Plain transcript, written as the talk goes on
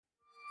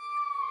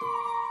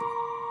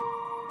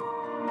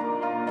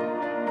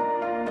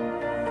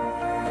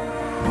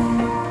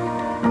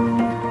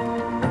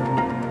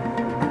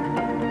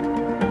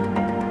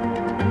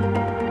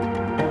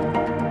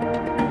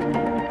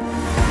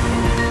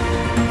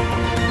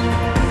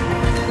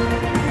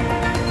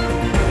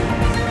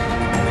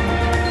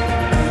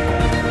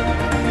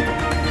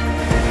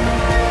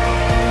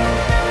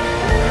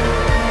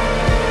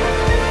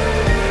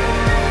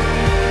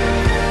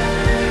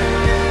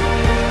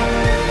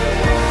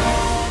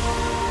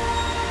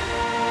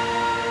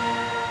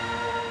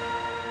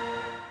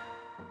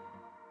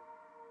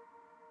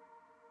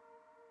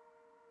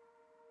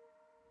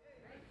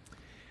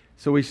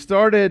So we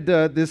started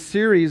this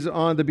series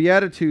on the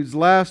Beatitudes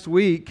last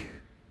week,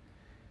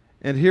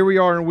 and here we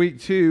are in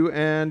week 2.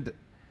 And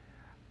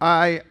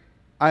I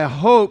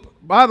hope,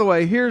 by the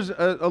way, here's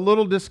a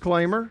little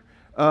disclaimer,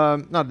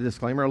 not a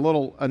disclaimer, a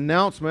little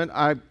announcement.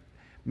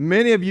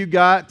 Many of you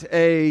got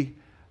a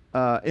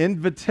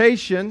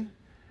invitation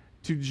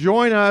to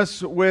join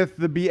us with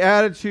the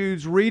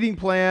Beatitudes reading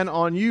plan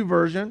on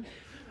YouVersion.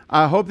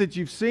 I hope that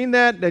you've seen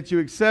that you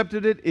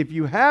accepted it. If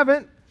you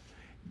haven't,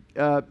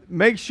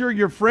 make sure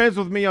you're friends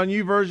with me on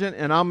YouVersion,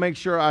 and I'll make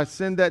sure I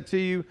send that to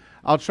you.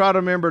 I'll try to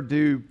remember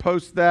to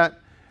post that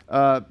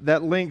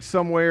link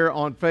somewhere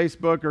on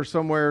Facebook or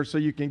somewhere so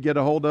you can get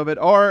a hold of it.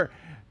 Or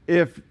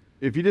if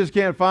you just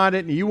can't find it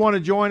and you want to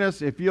join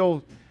us, if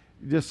you'll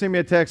just send me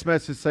a text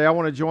message, say, I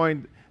want to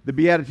join the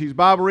Beatitudes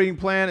Bible reading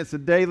plan. It's a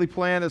daily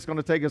plan that's going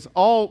to take us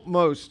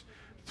almost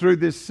through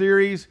this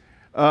series.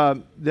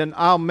 Then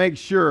I'll make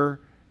sure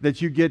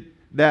that you get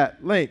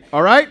that link.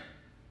 All right?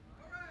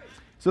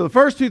 So the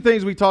first two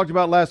things we talked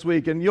about last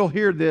week, and you'll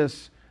hear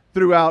this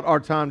throughout our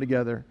time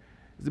together,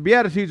 is the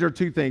Beatitudes are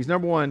two things.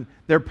 Number one,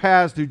 they're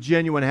paths to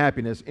genuine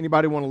happiness.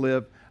 Anybody want to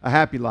live a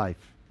happy life?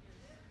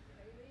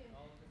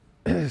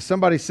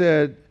 Somebody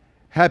said,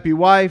 happy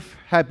wife,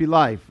 happy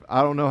life.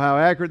 I don't know how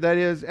accurate that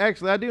is.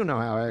 Actually, I do know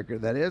how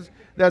accurate that is.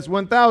 That's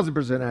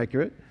 1,000%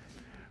 accurate.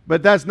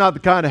 But that's not the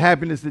kind of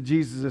happiness that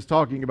Jesus is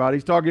talking about.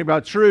 He's talking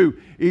about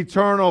true,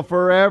 eternal,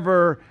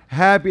 forever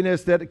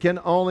happiness that can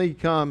only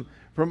come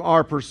from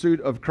our pursuit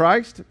of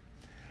Christ.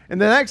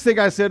 And the next thing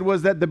I said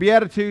was that the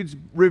Beatitudes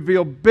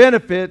reveal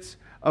benefits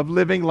of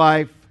living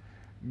life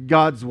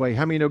God's way.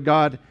 How many know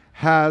God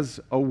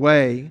has a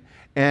way?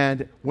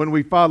 And when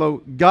we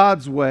follow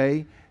God's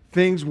way,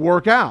 things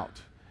work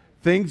out.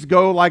 Things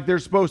go like they're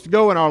supposed to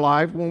go in our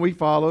life when we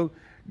follow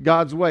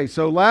God's way.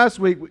 So last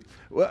week,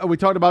 we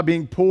talked about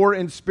being poor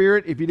in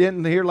spirit. If you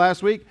didn't hear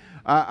last week,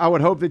 I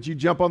would hope that you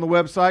jump on the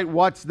website,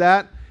 watch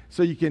that,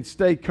 so you can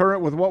stay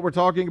current with what we're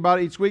talking about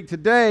each week.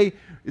 Today,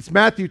 it's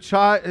Matthew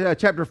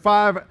chapter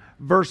 5,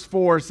 verse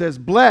 4. It says,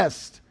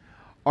 blessed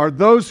are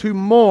those who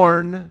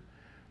mourn,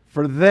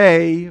 for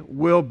they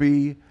will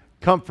be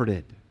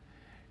comforted.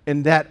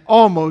 And that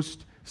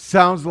almost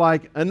sounds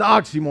like an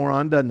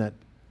oxymoron, doesn't it?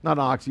 Not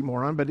an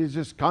oxymoron, but it's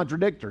just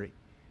contradictory.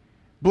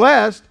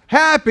 Blessed,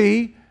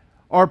 happy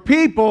are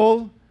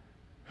people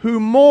who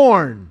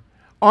mourn.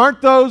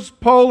 Aren't those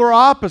polar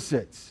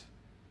opposites?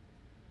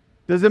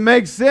 Does it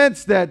make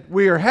sense that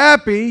we are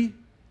happy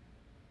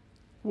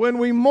when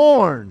we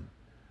mourn?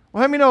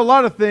 Well, how many know a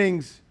lot of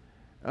things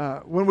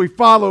when we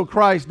follow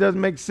Christ doesn't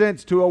make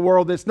sense to a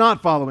world that's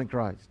not following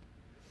Christ?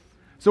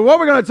 So what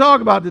we're going to talk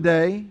about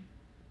today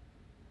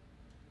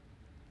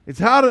is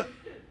how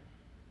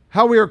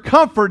we are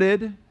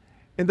comforted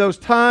in those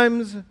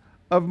times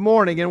of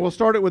mourning. And we'll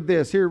start it with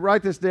this. Here,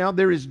 write this down.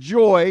 There is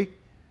joy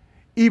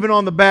even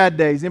on the bad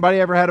days.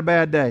 Anybody ever had a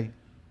bad day?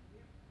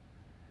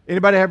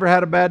 Anybody ever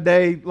had a bad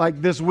day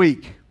like this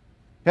week?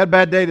 Had a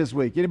bad day this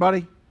week?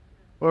 Anybody?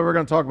 Well, we're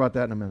going to talk about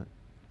that in a minute.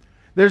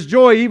 There's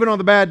joy even on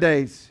the bad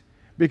days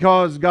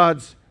because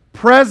God's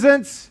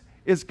presence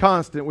is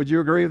constant. Would you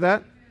agree with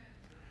that?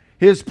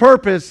 His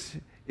purpose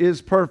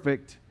is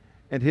perfect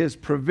and His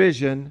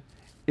provision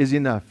is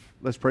enough.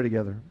 Let's pray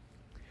together.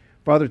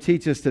 Father,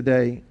 teach us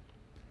today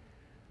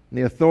in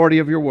the authority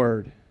of your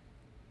word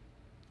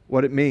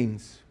what it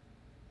means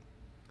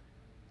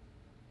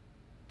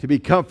to be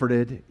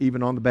comforted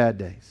even on the bad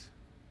days.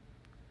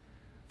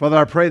 Father,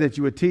 I pray that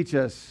you would teach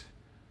us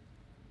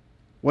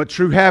what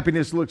true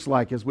happiness looks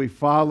like as we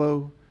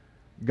follow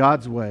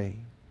God's way.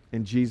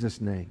 In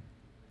Jesus' name,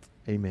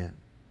 amen.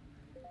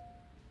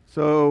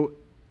 So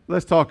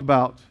let's talk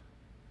about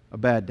a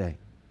bad day.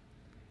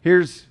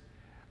 I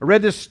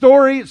read this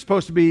story. It's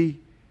supposed to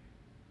be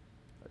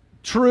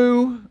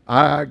true.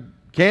 I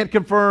can't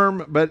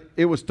confirm, but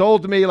it was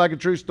told to me like a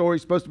true story.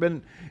 It's supposed to have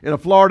been in a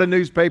Florida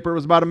newspaper. It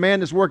was about a man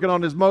that's working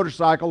on his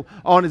motorcycle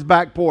on his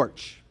back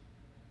porch.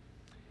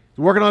 He's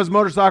working on his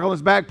motorcycle on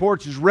his back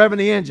porch. He's revving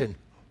the engine.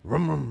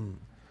 Vroom.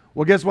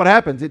 Well, guess what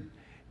happens? It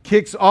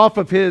kicks off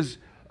of his,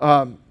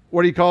 what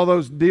do you call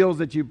those deals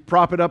that you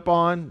prop it up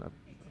on?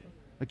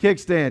 A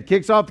kickstand.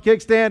 Kicks off the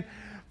kickstand,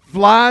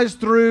 flies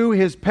through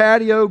his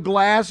patio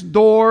glass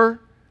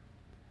door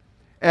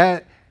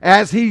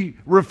as he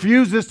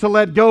refuses to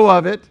let go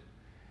of it,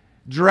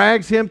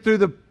 drags him through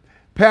the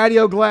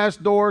patio glass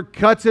door,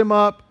 cuts him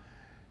up.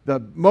 The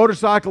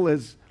motorcycle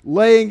is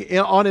laying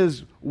on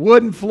his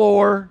wooden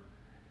floor.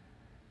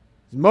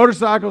 His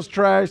motorcycle's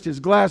trashed. His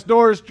glass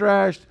door is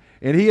trashed.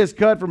 And he is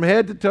cut from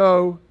head to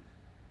toe.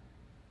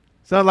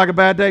 Sound like a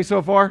bad day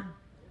so far?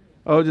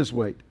 Oh, just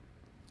wait.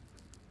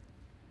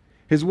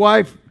 His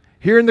wife,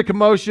 hearing the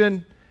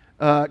commotion,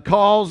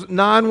 calls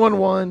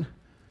 911,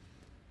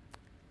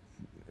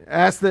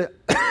 asks the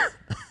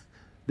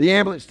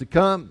ambulance to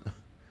come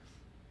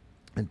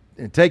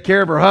and take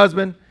care of her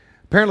husband.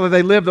 Apparently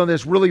they lived on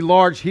this really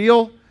large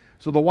hill,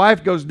 so the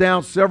wife goes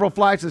down several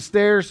flights of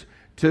stairs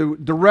to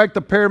direct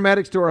the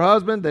paramedics to her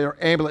husband. The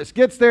ambulance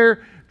gets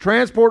there,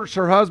 transports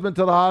her husband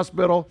to the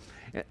hospital,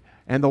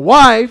 and the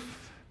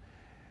wife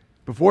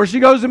Before she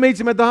goes and meets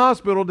him at the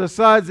hospital,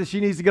 decides that she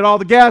needs to get all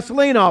the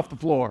gasoline off the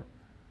floor.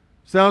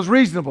 Sounds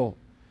reasonable.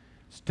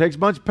 She takes a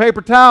bunch of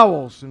paper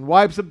towels and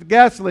wipes up the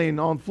gasoline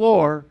on the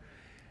floor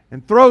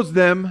and throws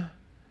them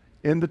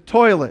in the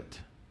toilet.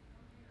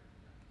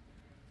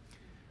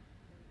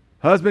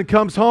 Husband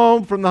comes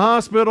home from the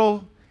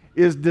hospital,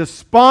 is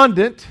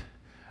despondent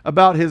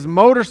about his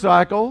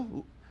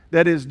motorcycle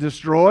that is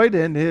destroyed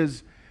and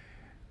his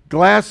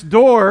glass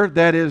door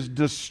that is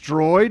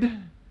destroyed.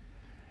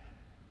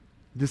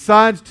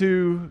 Decides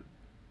to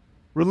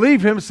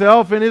relieve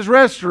himself in his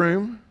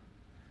restroom,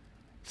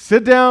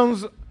 sits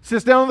down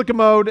on the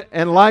commode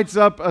and lights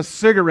up a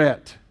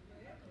cigarette.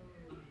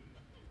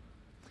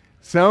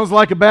 Sounds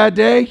like a bad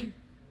day?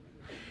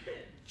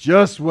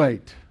 Just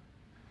wait.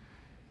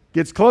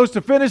 Gets close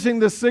to finishing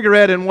the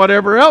cigarette and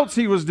whatever else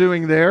he was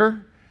doing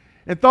there,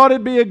 and thought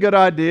it'd be a good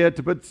idea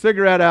to put the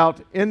cigarette out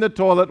in the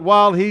toilet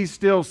while he's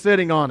still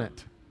sitting on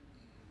it.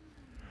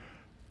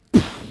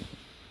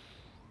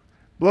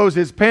 Blows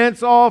his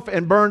pants off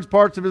and burns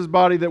parts of his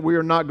body that we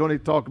are not going to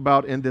talk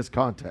about in this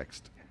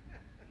context.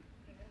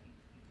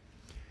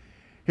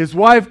 His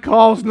wife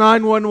calls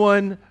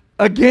 911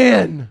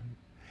 again.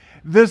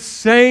 The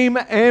same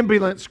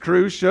ambulance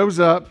crew shows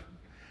up,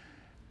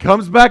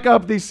 comes back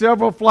up these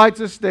several flights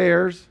of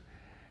stairs,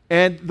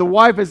 and the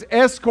wife is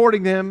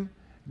escorting them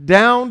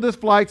down the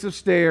flights of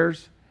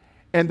stairs,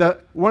 and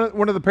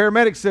one of the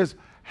paramedics says,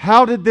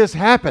 "How did this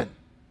happen?"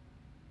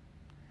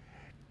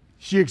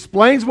 She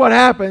explains what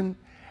happened.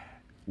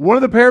 One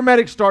of the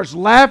paramedics starts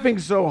laughing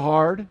so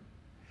hard,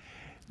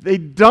 they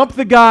dump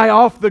the guy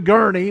off the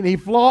gurney, and he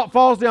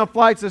falls down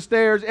flights of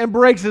stairs and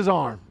breaks his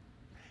arm.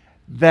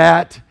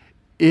 That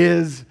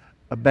is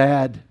a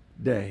bad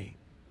day.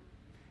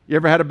 You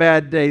ever had a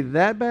bad day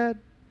that bad?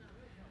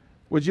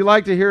 Would you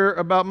like to hear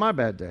about my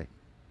bad day?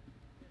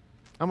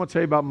 I'm going to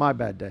tell you about my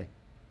bad day.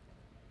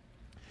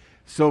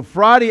 So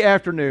Friday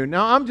afternoon,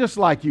 now I'm just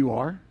like you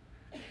are.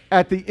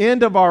 At the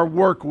end of our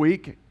work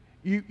week,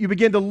 you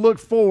begin to look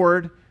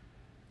forward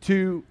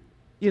to,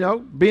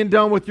 being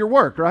done with your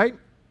work, right?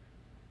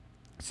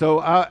 So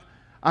I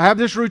have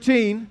this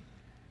routine,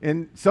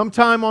 and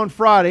sometime on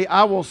Friday,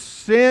 I will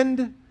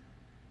send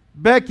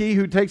Becky,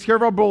 who takes care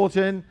of our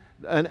bulletin,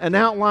 an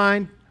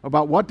outline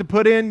about what to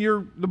put in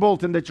the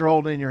bulletin that you're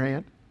holding in your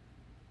hand.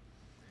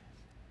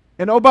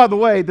 And oh, by the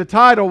way, the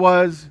title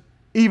was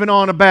Even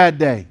on a Bad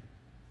Day.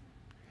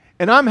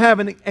 And I'm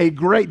having a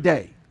great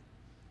day.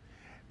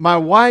 My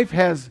wife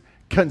has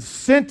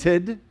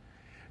consented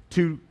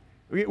to,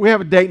 we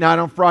have a date night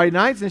on Friday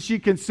nights, and she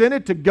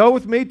consented to go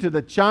with me to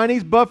the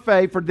Chinese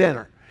buffet for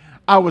dinner.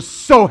 I was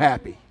so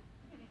happy.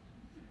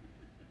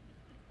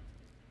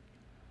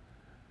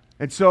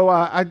 And so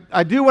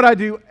I do what I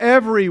do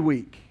every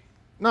week.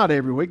 Not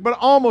every week, but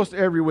almost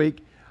every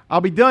week.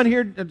 I'll be done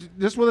here,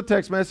 just with a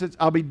text message.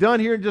 I'll be done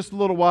here in just a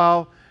little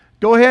while.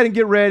 Go ahead and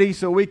get ready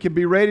so we can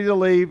be ready to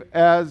leave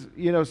as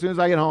soon as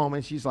I get home.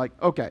 And she's like,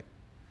 okay.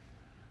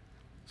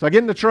 So I get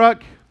in the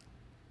truck.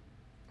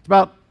 It's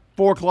about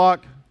 4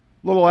 o'clock,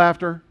 a little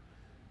after.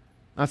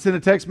 I send a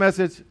text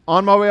message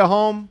on my way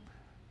home.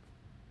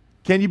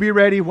 Can you be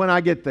ready when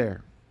I get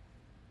there?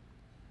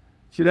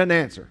 She doesn't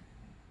answer.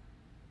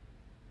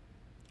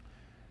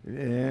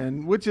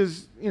 And which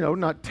is,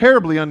 not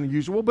terribly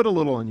unusual, but a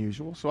little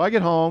unusual. So I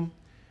get home.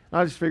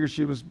 I just figured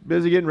she was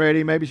busy getting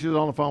ready. Maybe she was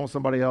on the phone with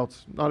somebody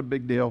else. Not a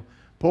big deal.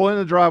 Pull in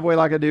the driveway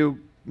like I do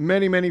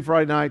many, many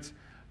Friday nights.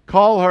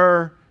 Call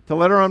her to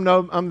let her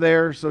know I'm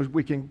there so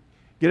we can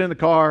get in the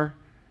car,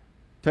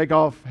 take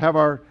off, have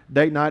our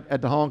date night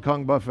at the Hong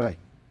Kong buffet.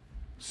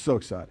 So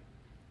excited.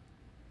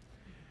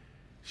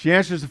 She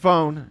answers the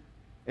phone,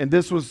 and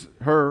this was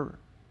her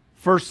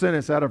first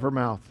sentence out of her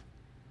mouth.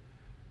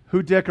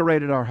 Who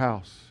decorated our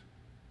house?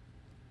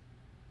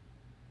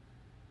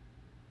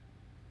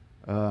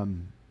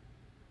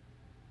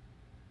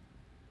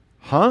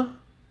 Huh?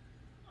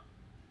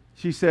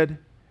 She said,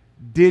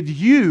 did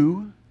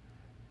you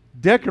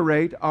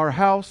decorate our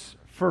house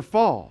for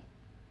fall?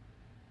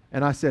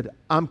 And I said,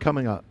 I'm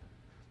coming up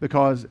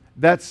because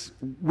that's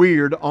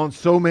weird on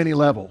so many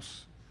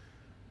levels.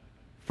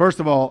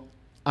 First of all,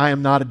 I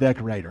am not a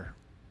decorator.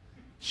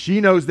 She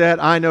knows that.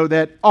 I know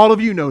that. All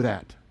of you know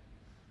that.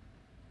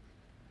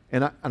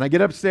 And I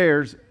get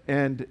upstairs,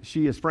 and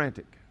she is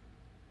frantic.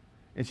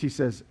 And she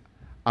says,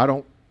 I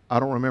don't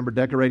remember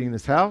decorating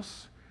this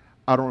house.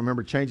 I don't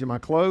remember changing my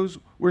clothes.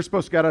 We're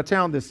supposed to get out of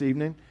town this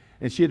evening.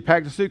 And she had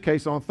packed a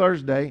suitcase on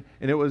Thursday,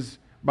 and it was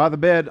by the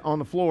bed on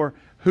the floor.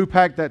 Who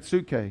packed that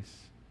suitcase?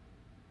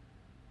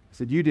 I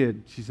said, you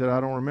did. She said,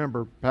 I don't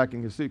remember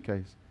packing a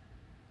suitcase.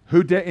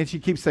 And she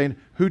keeps saying,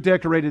 who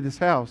decorated this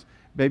house?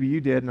 Baby,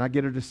 you did. And I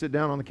get her to sit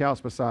down on the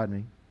couch beside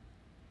me.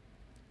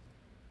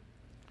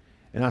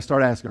 And I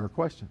start asking her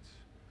questions.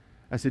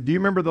 I said, do you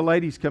remember the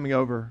ladies coming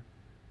over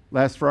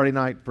last Friday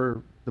night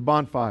for the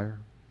bonfire?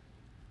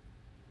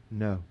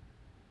 No.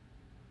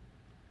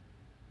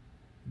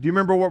 Do you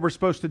remember what we're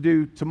supposed to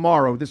do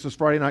tomorrow? This was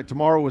Friday night.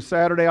 Tomorrow was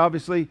Saturday,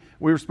 obviously.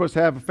 We were supposed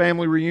to have a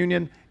family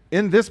reunion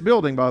in this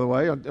building, by the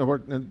way,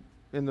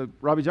 in the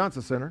Robbie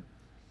Johnson Center.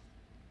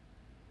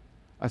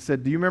 I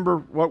said, do you remember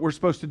what we're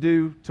supposed to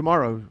do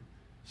tomorrow?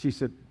 She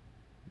said,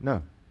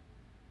 no.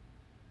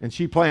 And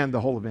she planned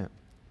the whole event.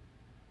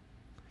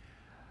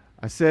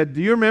 I said,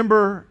 do you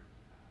remember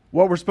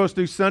what we're supposed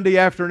to do Sunday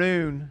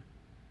afternoon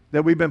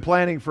that we've been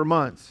planning for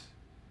months?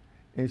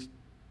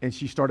 And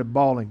she started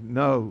bawling,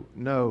 no,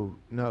 no,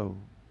 no.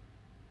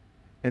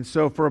 And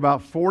so for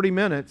about 40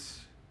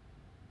 minutes,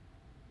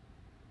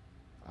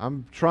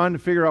 I'm trying to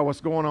figure out what's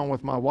going on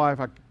with my wife.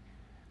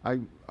 I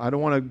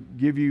don't want to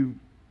give you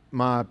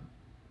my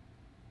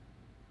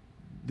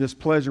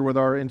displeasure with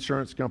our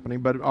insurance company,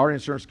 but our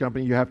insurance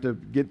company, you have to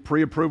get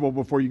pre-approval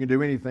before you can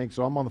do anything.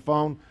 So I'm on the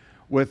phone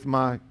with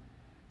my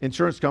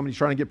insurance company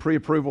trying to get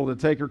pre-approval to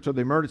take her to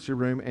the emergency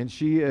room, and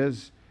she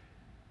is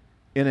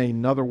in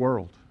another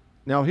world.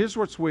 Now, here's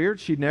what's weird.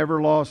 She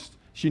never lost,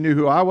 she knew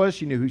who I was,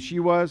 she knew who she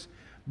was,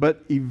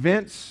 but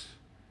events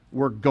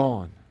were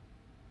gone.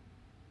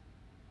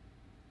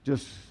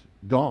 Just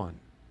gone.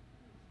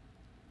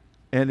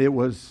 And it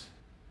was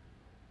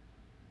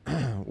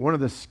one of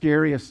the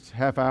scariest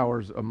half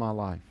hours of my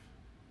life.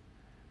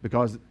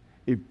 Because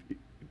if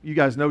you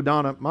guys know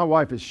Donna, my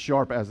wife is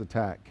sharp as a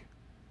tack.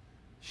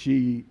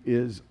 She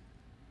is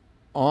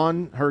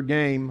on her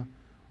game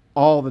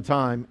all the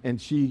time,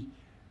 and she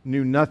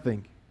knew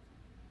nothing.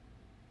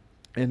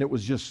 And it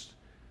was just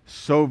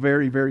so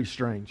very, very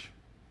strange.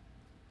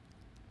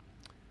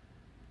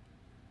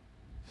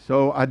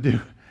 So I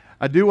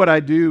do what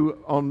I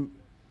do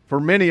for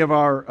many of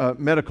our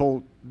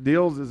medical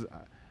deals. Is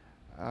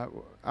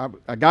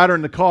I got her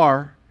in the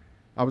car.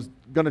 I was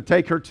going to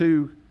take her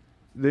to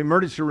the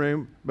emergency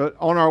room, but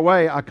on our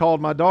way, I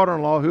called my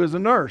daughter-in-law, who is a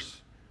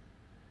nurse,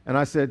 and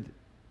I said,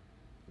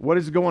 "What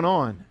is going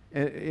on?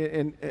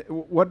 And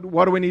what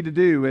do we need to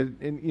do?"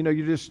 And you know,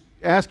 you're just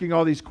asking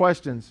all these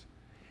questions,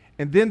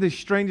 and then the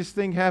strangest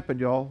thing happened,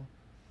 y'all.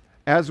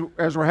 As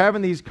we're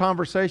having these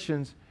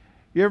conversations,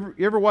 you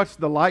ever watch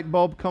the light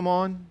bulb come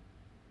on?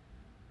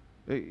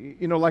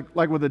 You know,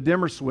 like with a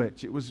dimmer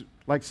switch. It was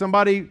like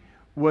somebody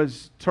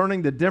was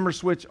turning the dimmer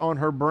switch on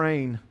her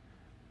brain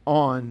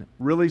on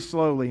really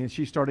slowly, and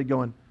she started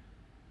going,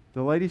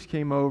 "The ladies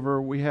came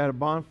over, we had a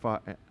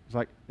bonfire." It's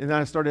like, and then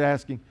I started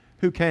asking,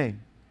 "Who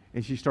came?"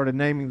 And she started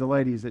naming the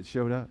ladies that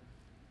showed up.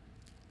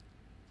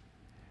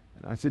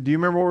 And I said, "Do you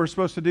remember what we're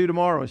supposed to do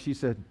tomorrow?" And she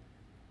said,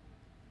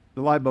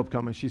 "The light bulb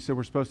coming." She said,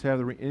 "We're supposed to have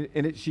the ring."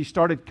 And she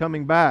started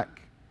coming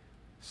back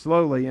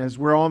slowly as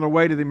we're on our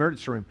way to the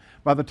emergency room.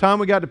 By the time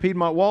we got to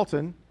Piedmont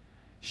Walton,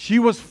 she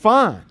was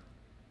fine.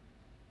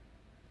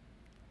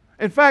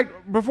 In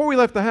fact, before we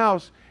left the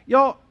house,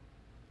 y'all,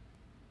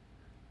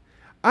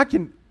 I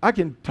can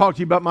talk to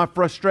you about my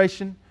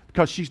frustration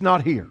because she's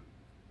not here.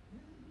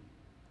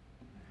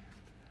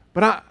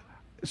 But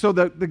so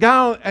the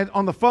guy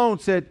on the phone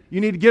said,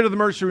 "You need to get her to the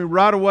emergency room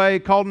right away,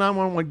 call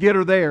 911, get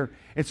her there."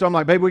 And so I'm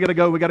like, "Baby, we got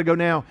to go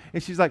now."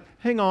 And she's like,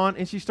 "Hang on."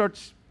 And she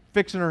starts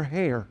fixing her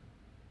hair.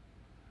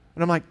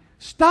 And I'm like,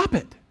 "Stop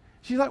it."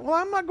 She's like, "Well,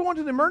 I'm not going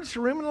to the emergency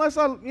room unless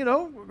I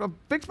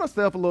fix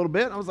myself a little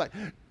bit." And I was like,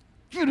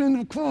 "Get in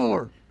the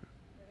car."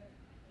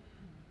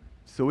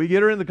 So we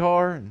get her in the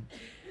car.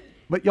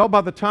 But y'all, by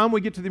the time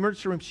we get to the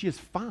emergency room, she is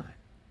fine.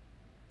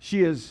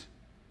 She is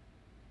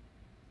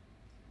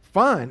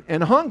fine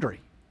and hungry.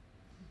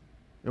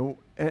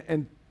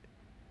 And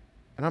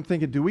I'm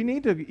thinking, do we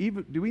need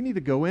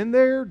to go in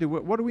there?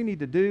 What do we need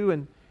to do?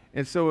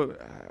 And so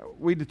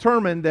we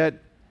determined that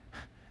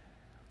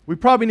we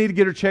probably need to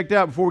get her checked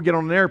out before we get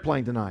on an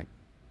airplane tonight.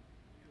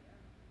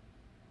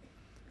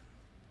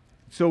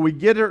 So we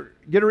get her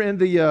in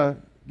the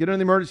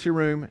emergency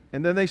room,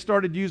 and then they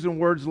started using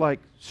words like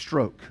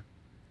stroke.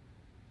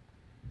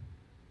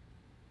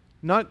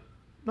 Not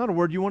a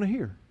word you want to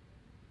hear.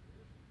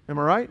 Am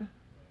I right?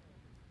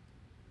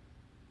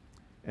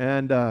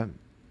 And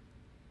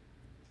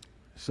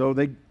so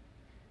they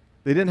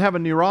didn't have a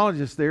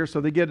neurologist there,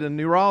 so they get a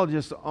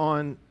neurologist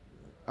on.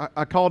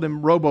 I called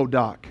him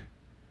RoboDoc.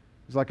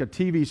 It's like a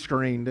TV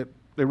screen that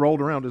they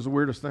rolled around. It's the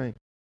weirdest thing.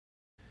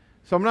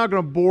 So I'm not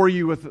going to bore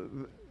you with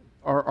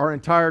our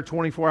entire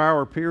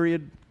 24-hour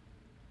period.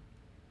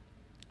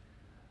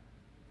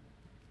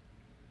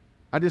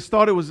 I just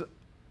thought it was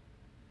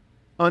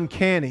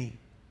uncanny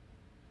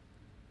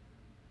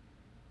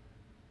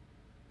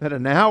that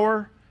an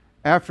hour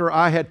after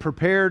I had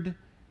prepared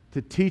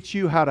to teach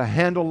you how to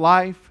handle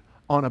life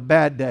on a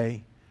bad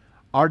day,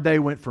 our day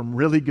went from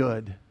really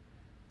good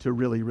to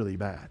really, really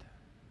bad.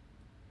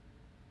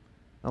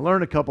 I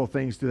learned a couple of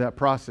things through that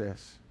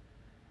process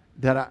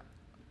that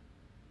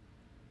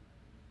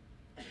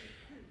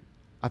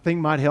I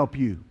think might help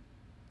you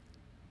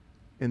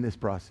in this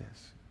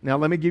process. Now,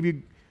 let me give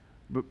you,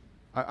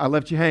 I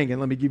left you hanging.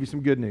 Let me give you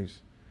some good news.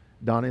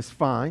 Donna is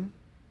fine.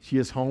 She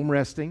is home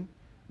resting.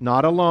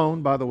 Not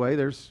alone, by the way.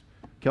 There's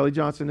Kelly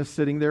Johnson is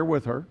sitting there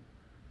with her.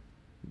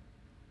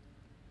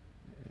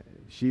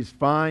 She's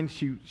fine.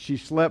 She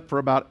slept for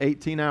about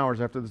 18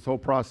 hours after this whole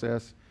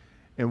process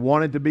and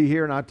wanted to be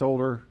here, and I told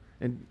her,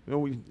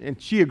 and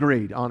she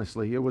agreed,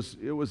 honestly. It was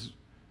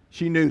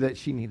she knew that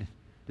she needed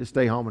to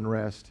stay home and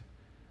rest.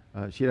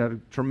 She had a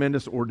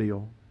tremendous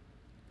ordeal.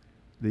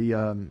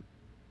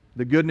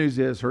 The good news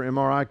is her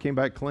MRI came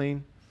back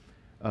clean.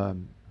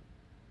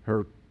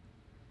 Her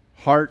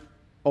heart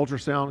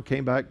ultrasound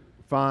came back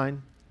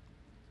fine.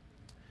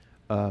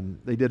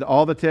 They did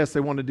all the tests they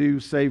wanted to do,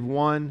 save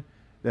one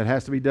that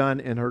has to be done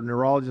in her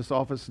neurologist's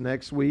office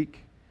next week.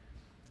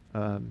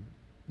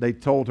 They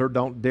told her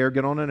don't dare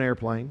get on an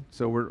airplane,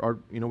 so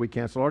we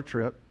canceled our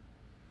trip.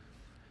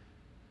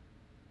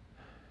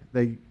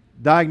 They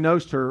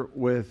diagnosed her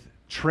with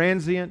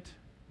transient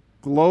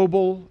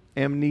global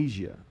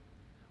amnesia,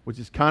 which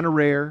is kind of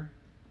rare.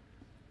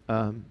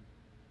 And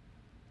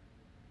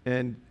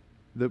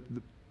the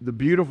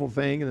beautiful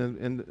thing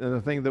and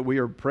the thing that we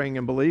are praying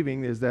and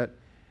believing is that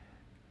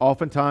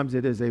oftentimes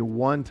it is a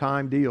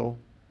one-time deal,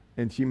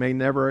 and she may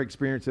never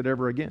experience it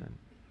ever again.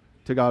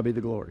 To God be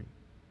the glory.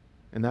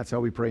 And that's how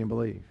we pray and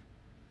believe.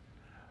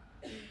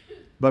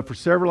 But for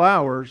several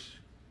hours,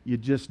 you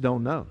just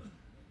don't know.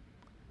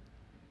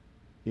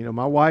 You know,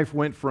 my wife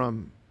went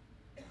from,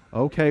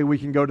 okay, we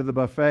can go to the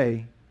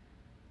buffet,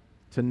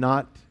 to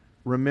not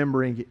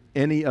remembering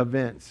any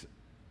events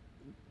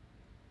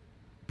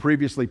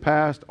previously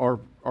past or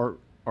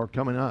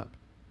coming up.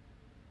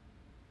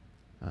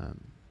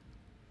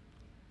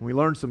 We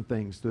learned some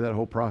things through that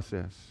whole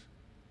process.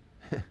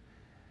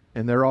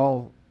 And they're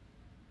all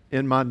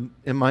in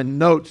my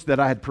notes that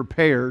I had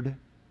prepared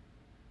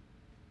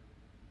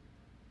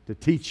to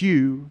teach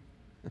you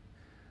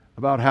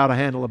about how to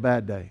handle a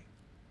bad day.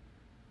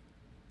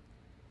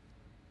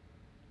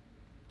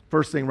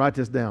 First thing, write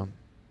this down.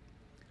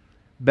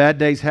 Bad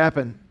days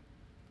happen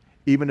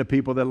even to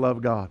people that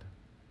love God.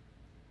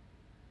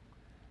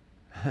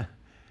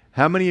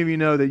 How many of you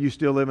know that you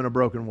still live in a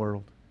broken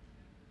world?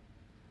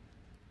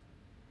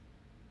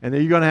 And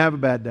that you're going to have a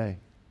bad day.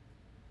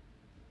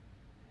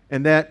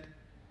 And that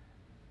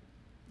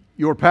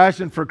your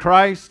passion for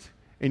Christ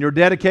and your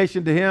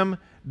dedication to Him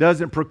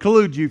doesn't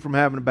preclude you from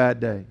having a bad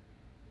day.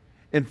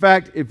 In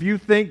fact, if you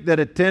think that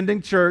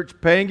attending church,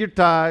 paying your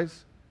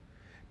tithes,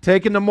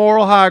 taking the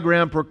moral high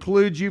ground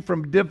precludes you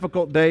from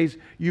difficult days,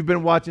 you've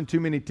been watching too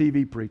many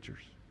TV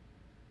preachers.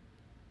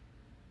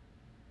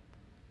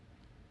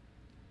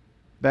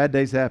 Bad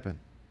days happen.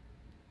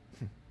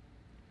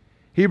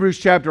 Hebrews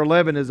chapter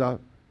 11 is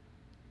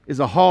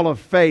a hall of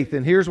faith,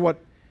 and here's what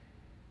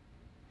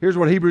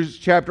Hebrews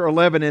chapter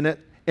 11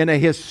 in a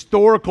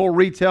historical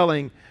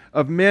retelling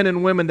of men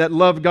and women that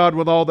loved God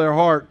with all their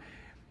heart.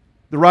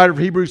 The writer of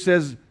Hebrews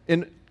says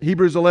in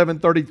Hebrews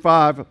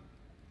 11:35,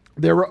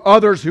 there were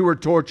others who were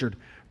tortured,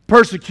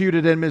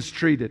 persecuted, and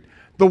mistreated.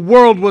 The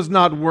world was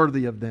not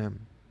worthy of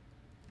them.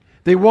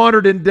 They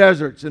wandered in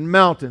deserts and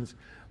mountains,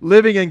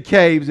 living in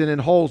caves and in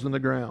holes in the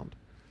ground.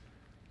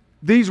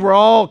 These were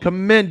all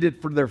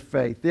commended for their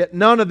faith, yet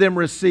none of them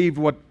received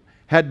what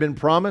had been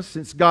promised,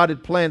 since God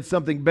had planned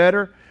something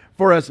better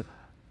for us,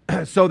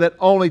 so that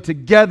only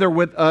together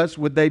with us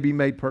would they be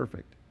made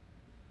perfect.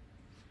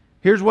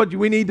 Here's what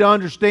we need to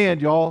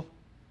understand, y'all.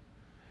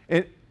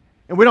 And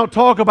we don't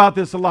talk about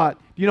this a lot.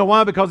 You know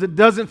why? Because it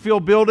doesn't fill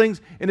buildings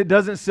and it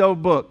doesn't sell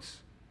books.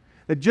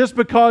 That just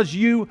because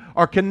you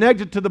are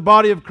connected to the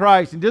body of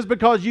Christ, and just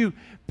because you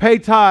pay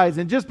tithes,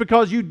 and just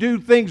because you do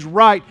things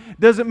right,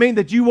 doesn't mean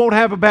that you won't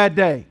have a bad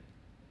day.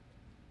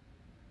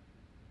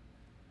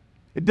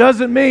 It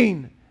doesn't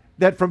mean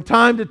that from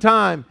time to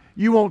time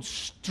you won't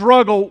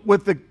struggle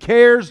with the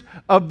cares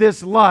of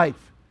this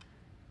life.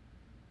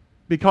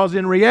 Because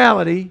in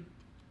reality,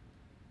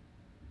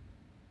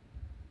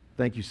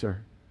 thank you, sir.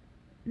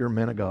 You're a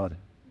man of God.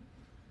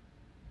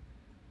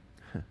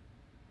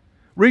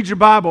 Read your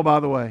Bible, by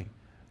the way.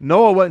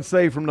 Noah wasn't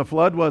saved from the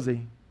flood, was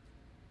he?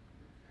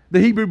 The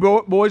Hebrew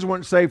boys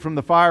weren't saved from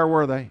the fire,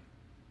 were they?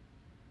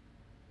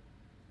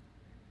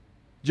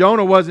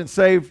 Jonah wasn't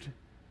saved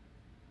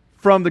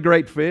from the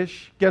great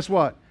fish. Guess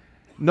what?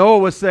 Noah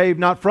was saved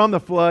not from the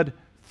flood,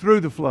 through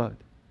the flood.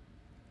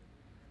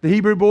 The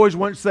Hebrew boys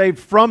weren't saved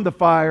from the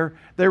fire.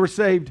 They were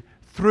saved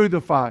through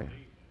the fire.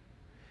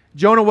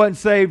 Jonah wasn't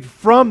saved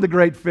from the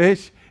great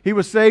fish. He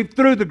was saved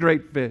through the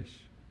great fish.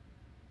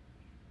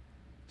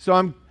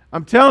 So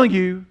I'm telling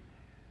you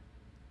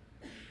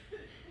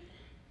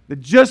that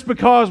just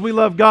because we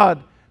love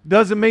God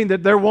doesn't mean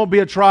that there won't be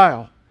a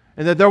trial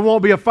and that there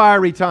won't be a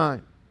fiery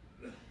time.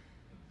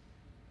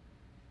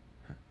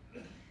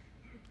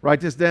 Write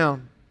this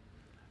down.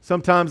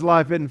 Sometimes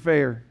life isn't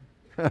fair.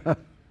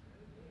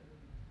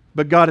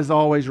 But God is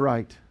always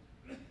right.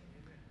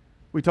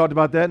 We talked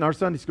about that in our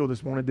Sunday school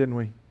this morning, didn't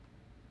we?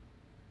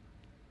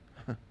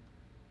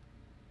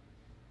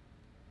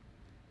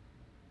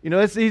 You know,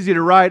 it's easy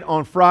to write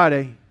on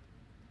Friday.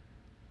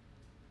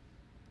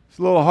 It's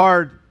a little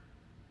hard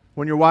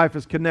when your wife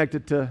is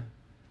connected to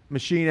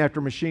machine after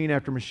machine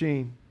after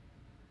machine.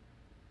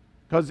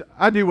 Because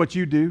I do what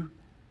you do.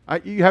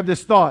 You have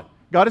this thought,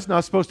 God, it's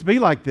not supposed to be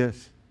like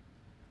this.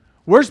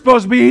 We're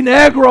supposed to be eating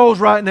egg rolls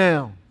right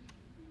now.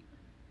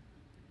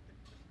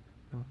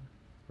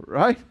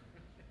 Right?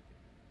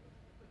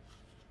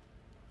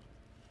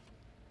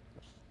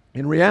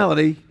 In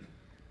reality,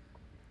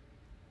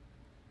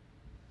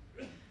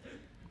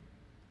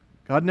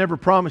 God never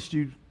promised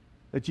you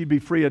that you'd be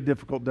free of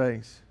difficult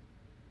days.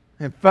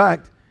 In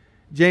fact,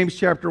 James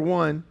chapter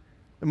 1,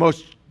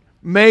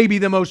 maybe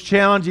the most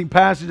challenging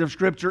passage of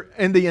Scripture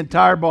in the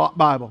entire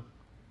Bible.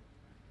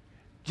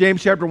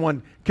 James chapter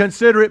 1,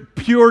 consider it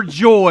pure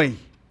joy,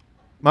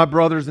 my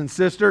brothers and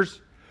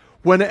sisters,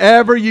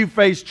 whenever you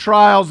face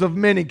trials of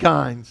many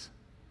kinds,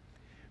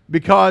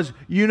 because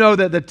you know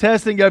that the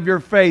testing of your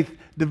faith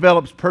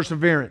develops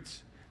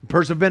perseverance.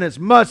 Perseverance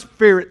must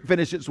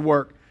finish its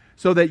work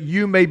so that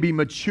you may be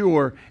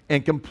mature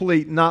and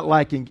complete, not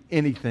lacking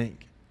anything.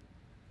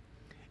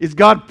 Is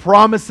God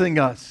promising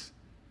us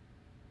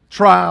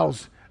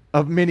trials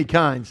of many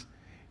kinds?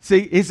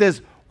 See, He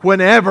says,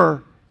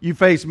 whenever you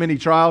face many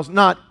trials,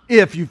 not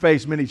if you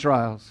face many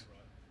trials.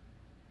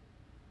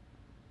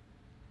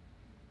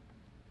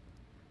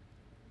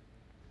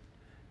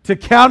 To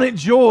count it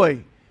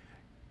joy.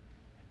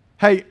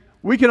 Hey,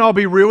 we can all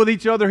be real with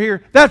each other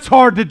here. That's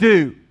hard to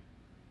do.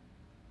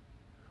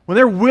 When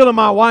they're wheeling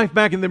my wife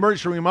back in the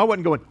emergency room, I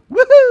wasn't going,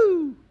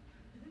 woohoo!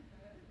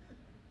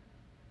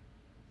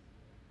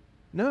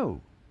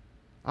 No,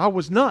 I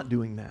was not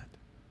doing that.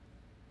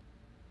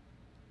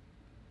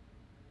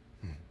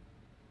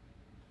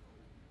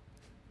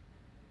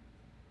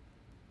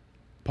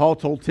 Paul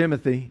told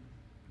Timothy,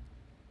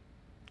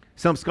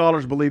 some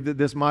scholars believe that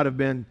this might have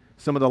been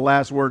some of the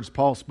last words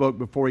Paul spoke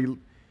before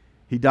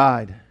he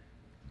died.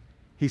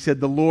 He said,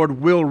 the Lord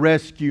will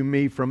rescue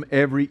me from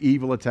every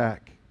evil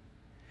attack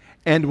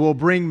and will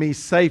bring me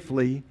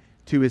safely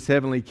to His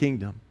heavenly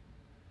kingdom.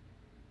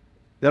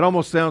 That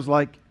almost sounds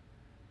like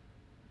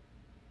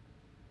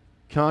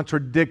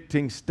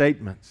contradicting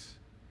statements.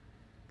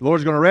 The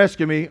Lord's going to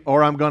rescue me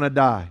or I'm going to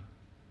die.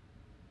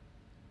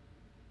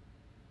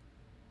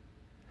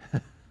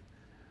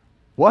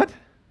 What?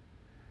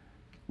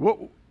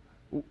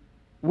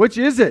 Which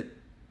is it?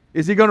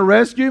 Is He going to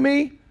rescue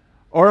me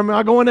or am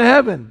I going to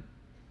heaven?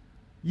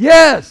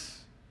 Yes.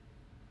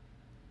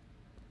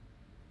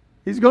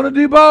 He's going to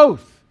do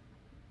both.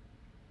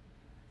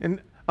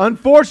 And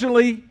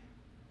unfortunately,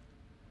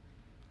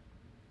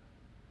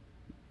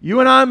 you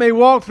and I may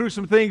walk through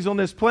some things on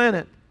this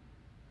planet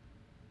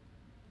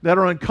that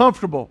are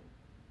uncomfortable.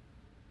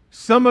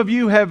 Some of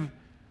you have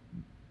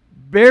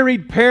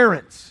buried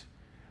parents.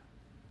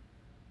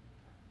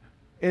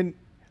 And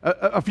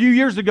a few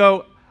years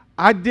ago,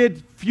 I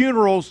did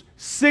funerals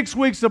 6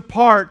 weeks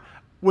apart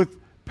with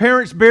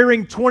parents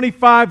burying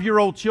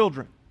 25-year-old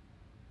children.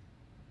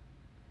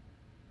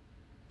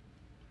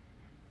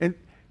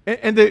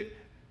 And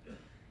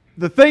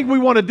the thing we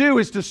want to do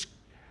is to,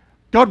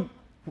 God,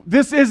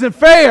 this isn't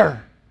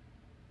fair.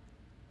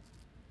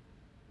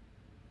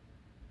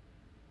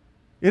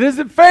 It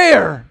isn't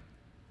fair.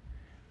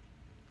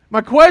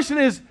 My question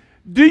is,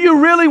 do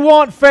you really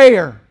want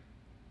fair?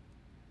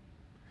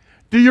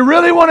 Do you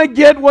really want to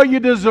get what you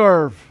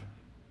deserve?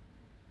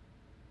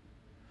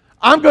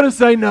 I'm going to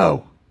say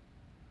no,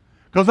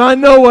 because I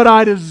know what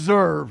I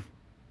deserve.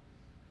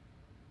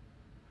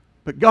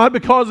 But God,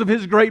 because of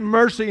His great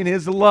mercy and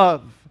His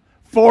love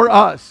for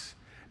us,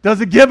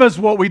 doesn't give us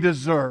what we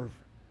deserve.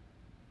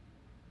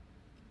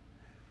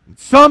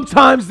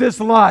 Sometimes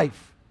this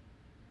life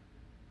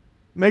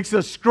makes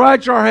us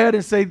scratch our head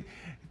and say,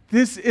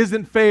 this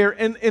isn't fair.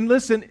 And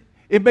listen,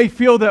 it may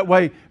feel that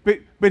way,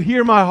 but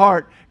hear my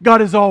heart.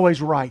 God is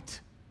always right.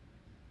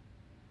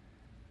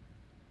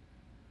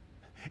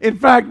 In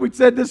fact, we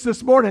said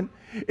this morning.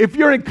 If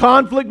you're in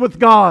conflict with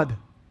God,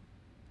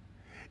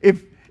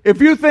 if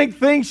you think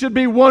things should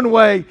be one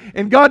way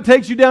and God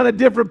takes you down a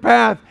different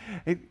path,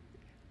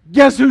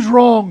 guess who's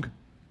wrong?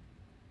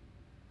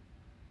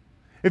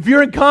 If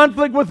you're in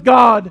conflict with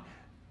God,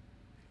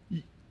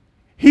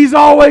 He's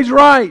always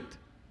right.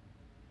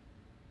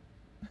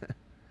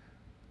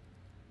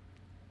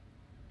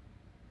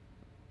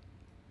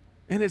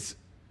 And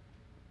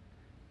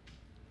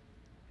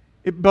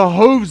it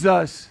behooves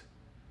us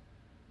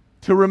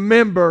to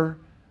remember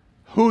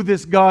who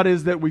this God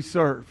is that we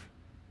serve.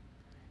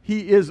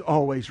 He is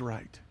always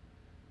right.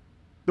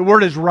 The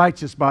word is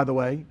righteous, by the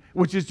way,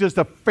 which is just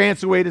a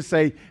fancy way to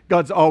say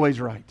God's always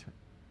right.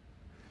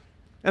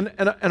 And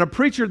a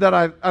preacher that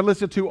I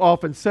listen to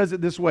often says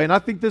it this way, and I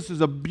think this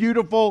is a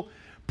beautiful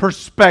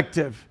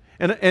perspective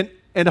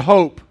and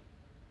hope.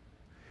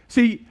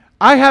 See,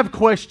 I have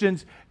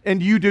questions,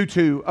 and you do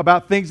too,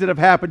 about things that have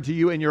happened to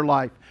you in your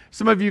life.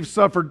 Some of you have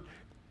suffered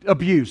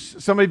abuse.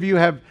 Some of you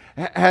have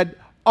had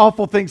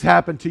awful things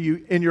happen to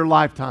you in your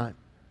lifetime.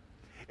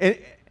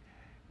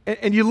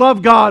 And you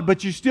love God,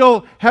 but you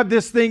still have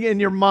this thing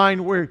in your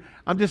mind where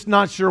I'm just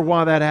not sure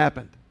why that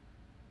happened.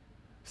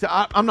 So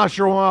I'm not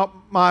sure why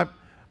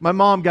my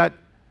mom got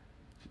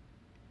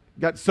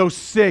so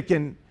sick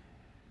and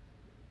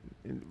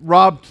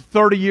robbed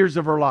 30 years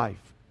of her life.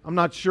 I'm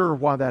not sure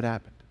why that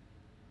happened.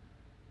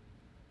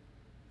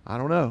 I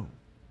don't know.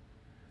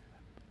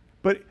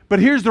 But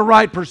here's the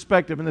right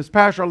perspective, and this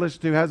pastor I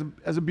listen to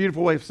has a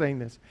beautiful way of saying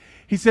this.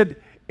 He said,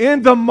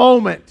 in the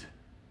moment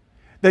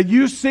that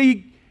you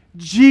see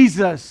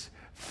Jesus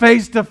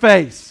face to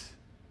face,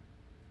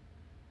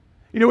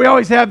 you know, we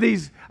always have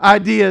these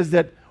ideas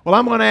that, well,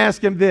 I'm going to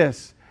ask Him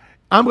this.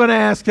 I'm going to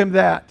ask him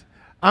that.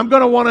 I'm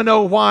going to want to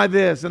know why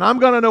this, and I'm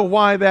going to know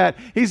why that.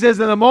 He says,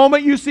 in the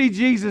moment you see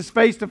Jesus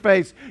face to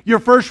face, your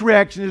first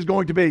reaction is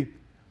going to be,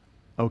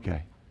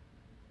 okay,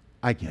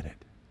 I get it.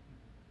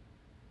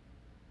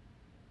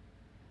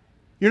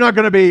 You're not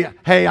going to be,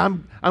 hey,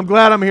 I'm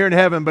glad I'm here in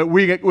heaven, but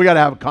we got to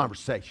have a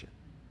conversation.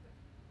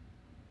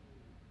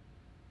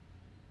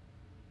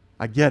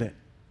 I get it.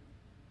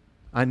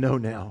 I know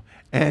now.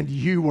 And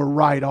you were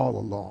right all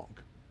along.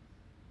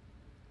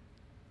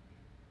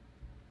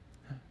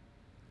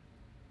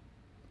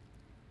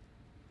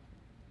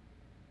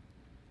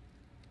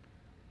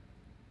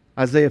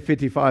 Isaiah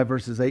 55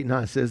 verses 8 and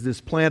 9 says,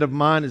 this plan of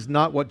mine is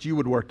not what you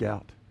would work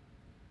out.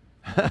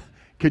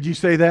 Could you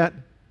say that?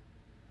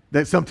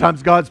 That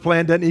sometimes God's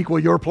plan doesn't equal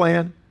your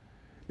plan?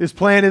 This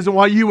plan isn't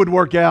what you would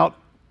work out.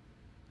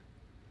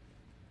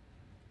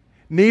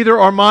 Neither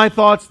are my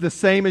thoughts the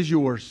same as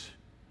yours.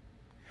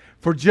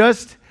 For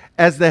just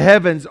as the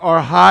heavens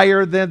are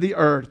higher than the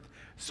earth,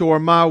 so are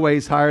my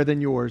ways higher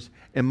than yours,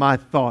 and my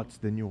thoughts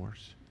than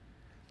yours.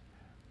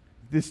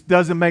 This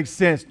doesn't make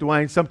sense,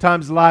 Dwayne.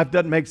 Sometimes life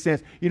doesn't make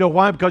sense. You know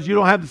why? Because you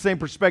don't have the same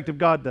perspective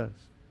God does.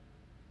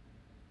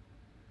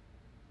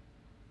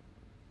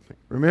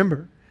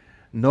 Remember,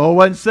 Noah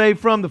wasn't saved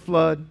from the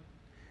flood.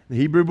 The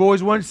Hebrew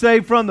boys weren't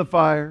saved from the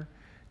fire.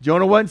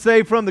 Jonah wasn't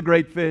saved from the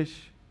great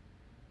fish.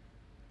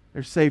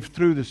 They're saved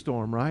through the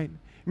storm, right?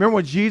 Remember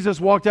when Jesus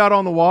walked out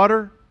on the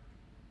water?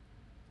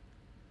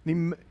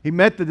 He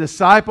met the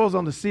disciples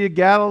on the Sea of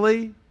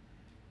Galilee.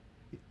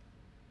 You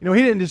know,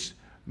 he didn't just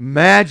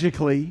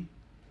magically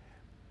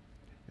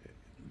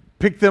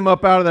pick them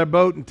up out of their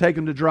boat and take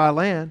them to dry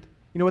land.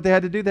 You know what they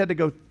had to do? They had to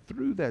go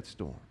through that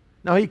storm.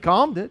 Now, he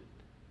calmed it,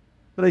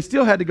 but they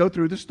still had to go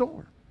through the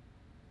storm.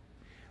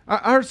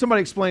 I heard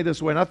somebody explain it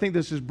this way, and I think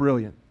this is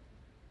brilliant.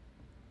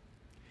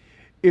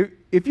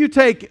 If you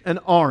take an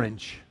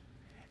orange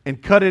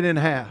and cut it in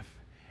half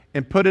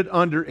and put it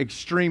under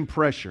extreme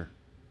pressure,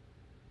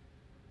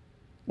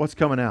 what's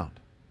coming out?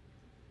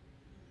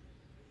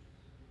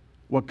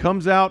 What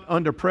comes out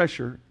under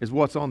pressure is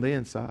what's on the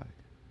inside.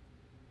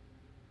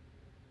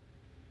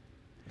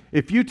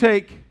 If you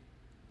take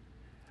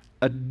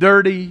a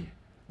dirty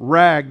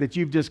rag that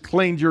you've just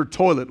cleaned your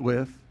toilet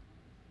with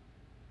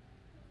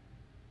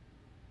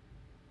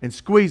and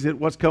squeeze it,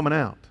 what's coming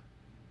out?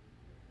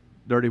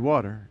 Dirty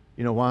water.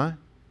 You know why?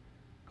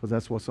 Because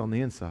that's what's on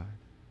the inside.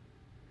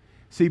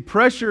 See,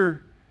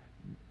 pressure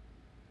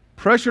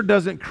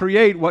doesn't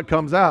create what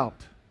comes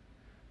out.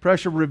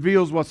 Pressure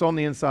reveals what's on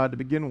the inside to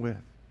begin with.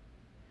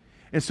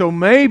 And so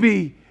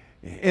maybe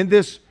in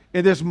this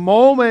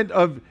moment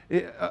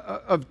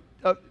that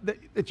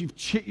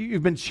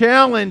you've been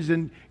challenged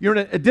and you're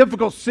in a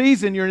difficult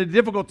season, you're in a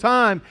difficult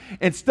time,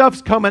 and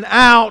stuff's coming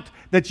out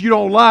that you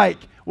don't like.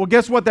 Well,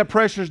 guess what that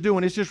pressure is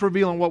doing? It's just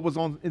revealing what was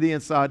on the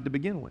inside to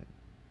begin with.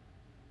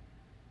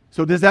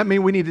 So does that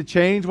mean we need to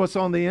change what's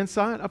on the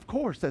inside? Of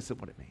course, that's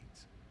what it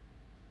means.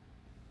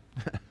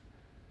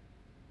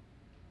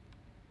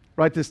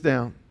 Write this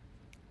down.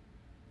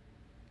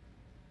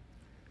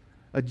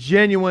 A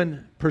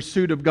genuine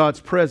pursuit of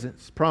God's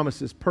presence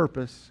promises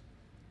purpose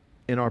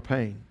in our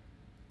pain.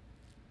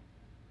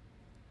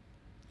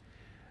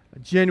 A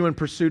genuine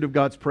pursuit of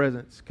God's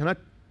presence.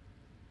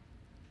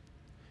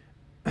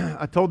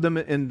 I told them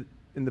in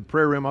the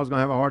prayer room I was going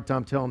to have a hard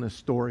time telling this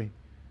story.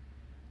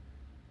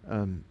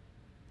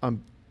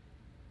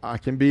 I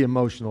can be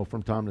emotional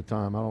from time to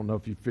time. I don't know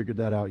if you figured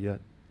that out yet.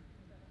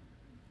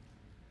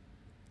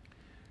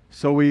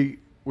 So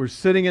we're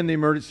sitting in the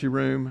emergency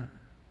room.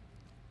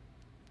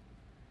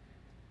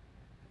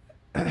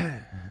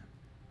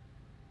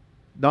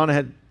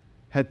 Donna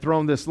had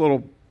thrown this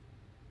little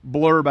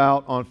blurb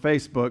out on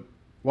Facebook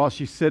while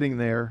she's sitting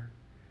there.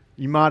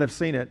 You might have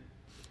seen it.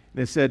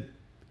 And it said,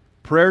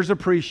 "Prayers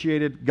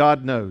appreciated,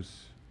 God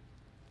knows."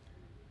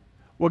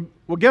 Well,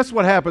 guess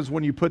what happens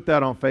when you put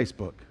that on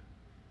Facebook?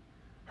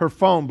 Her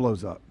phone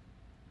blows up.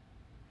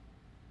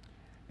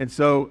 And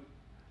so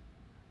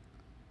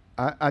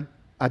I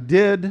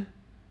did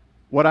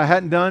what I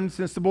hadn't done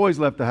since the boys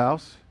left the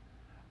house.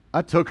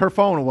 I took her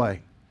phone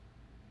away,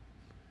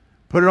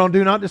 put it on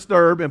Do Not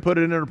Disturb, and put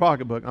it in her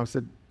pocketbook. I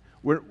said,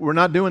 we're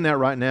not doing that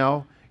right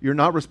now. You're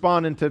not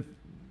responding to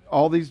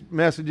all these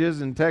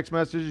messages and text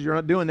messages. You're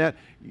not doing that.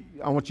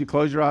 I want you to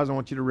close your eyes. I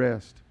want you to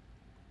rest.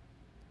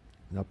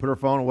 And I put her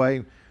phone away.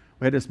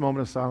 We had this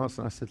moment of silence,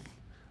 and I said,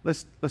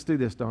 let's do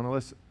this, Donna.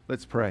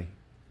 Let's pray.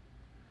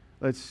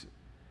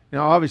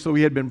 Obviously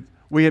we had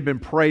been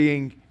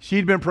praying.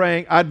 She'd been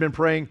praying. I'd been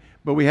praying,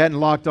 but we hadn't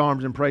locked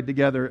arms and prayed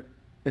together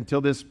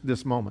until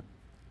this moment.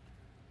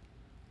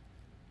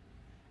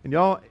 And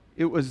y'all,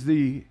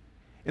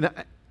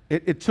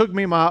 it took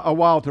me a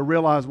while to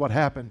realize what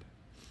happened.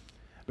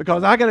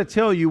 Because I got to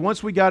tell you,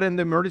 once we got in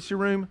the emergency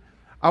room,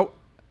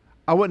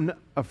 I wasn't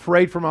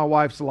afraid for my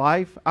wife's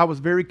life. I was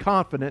very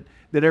confident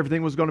that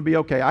everything was going to be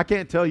okay. I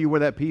can't tell you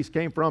where that peace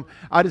came from.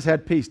 I just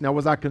had peace. Now,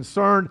 was I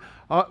concerned?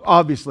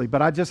 Obviously,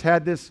 but I just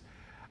had this.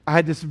 I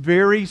had this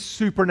very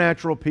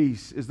supernatural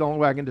peace. Is the only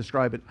way I can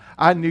describe it.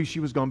 I knew she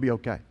was going to be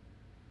okay.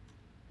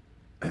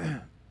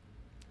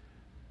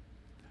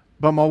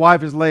 But my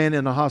wife is laying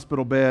in a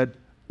hospital bed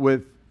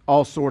with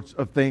all sorts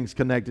of things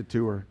connected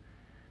to her.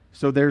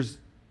 So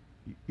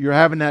you're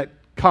having that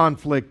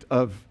conflict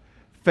of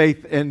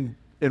faith in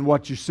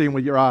what you're seeing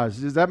with your eyes.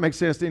 Does that make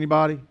sense to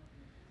anybody?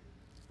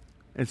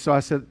 And so I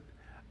said,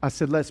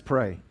 let's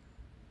pray.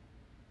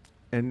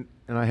 And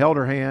I held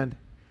her hand,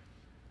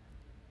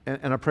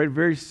 and I prayed a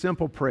very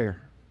simple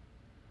prayer.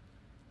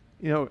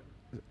 You know,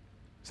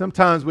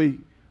 sometimes we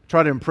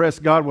try to impress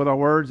God with our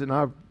words, and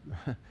I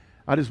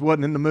just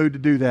wasn't in the mood to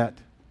do that.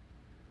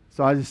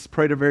 So I just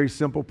prayed a very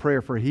simple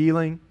prayer for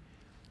healing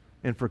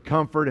and for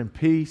comfort and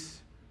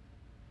peace.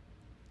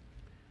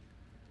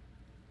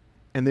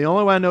 And the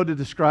only way I know to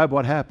describe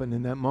what happened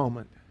in that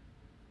moment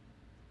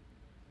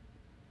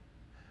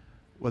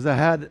was I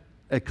had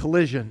a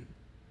collision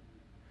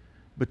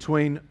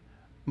between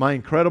my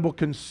incredible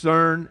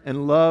concern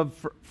and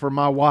love for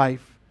my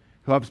wife,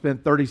 who I've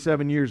spent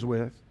 37 years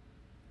with,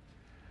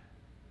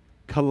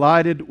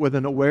 collided with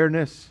an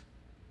awareness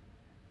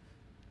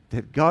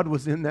that God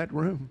was in that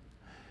room.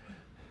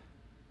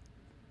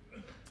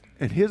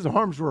 And His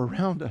arms were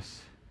around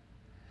us.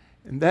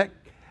 And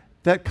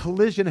that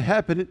collision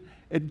happened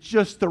at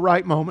just the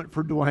right moment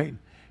for Dwayne.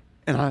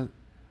 And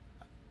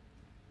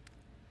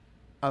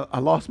I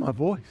lost my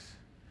voice.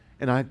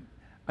 And I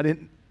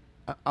didn't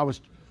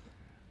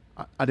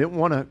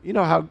want to, you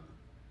know how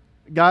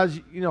guys,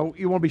 you want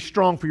to be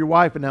strong for your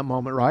wife in that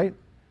moment, right?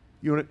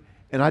 I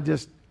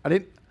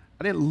didn't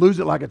lose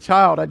it like a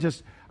child.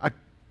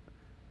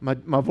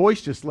 My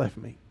voice just left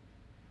me.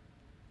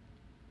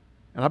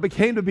 And I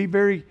became to be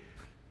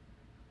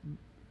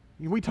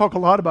we talk a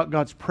lot about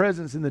God's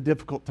presence in the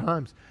difficult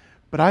times,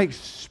 but I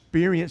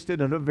experienced it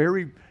in a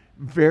very,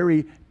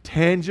 very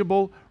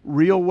tangible,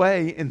 real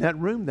way in that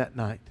room that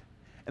night.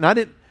 And I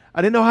didn't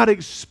know how to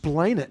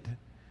explain it.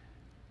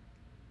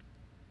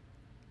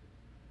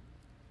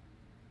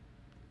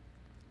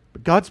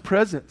 But God's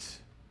presence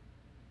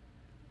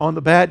on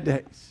the bad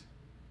days.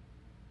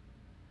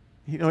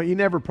 He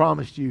never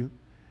promised you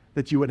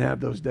that you wouldn't have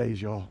those days,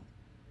 y'all.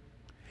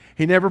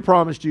 He never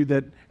promised you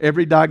that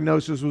every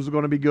diagnosis was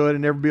going to be good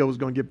and every bill was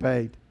going to get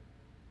paid.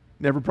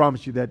 Never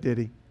promised you that, did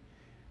He?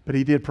 But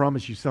He did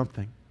promise you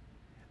something.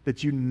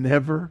 That you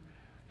never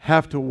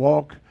have to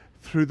walk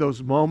through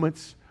those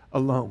moments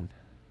alone.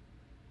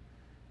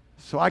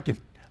 So I can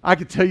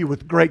tell you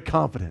with great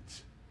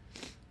confidence,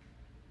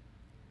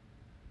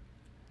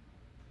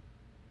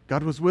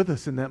 God was with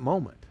us in that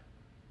moment.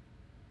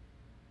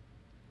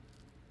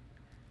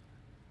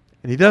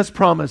 And He does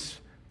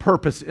promise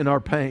purpose in our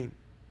pain.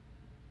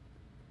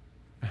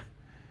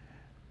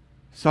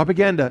 So I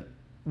began to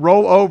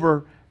roll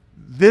over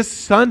this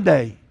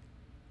Sunday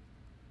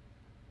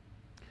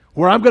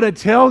where I'm going to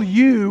tell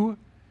you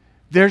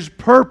there's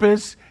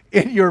purpose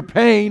in your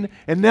pain,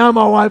 and now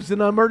my wife's in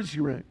the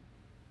emergency room.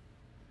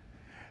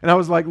 And I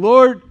was like,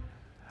 Lord,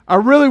 I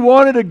really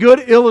wanted a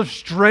good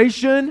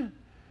illustration.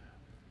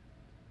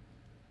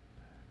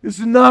 This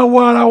is not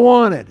what I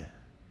wanted.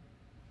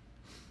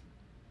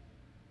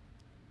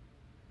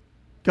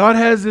 God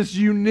has this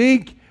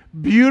unique,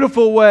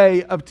 beautiful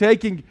way of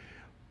taking...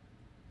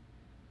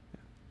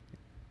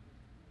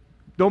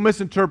 Don't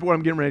misinterpret what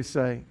I'm getting ready to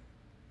say.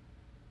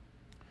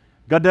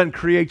 God doesn't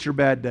create your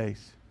bad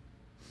days.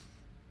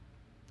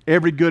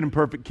 Every good and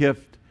perfect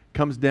gift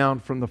comes down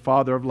from the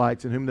Father of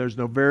lights, in whom there's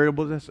no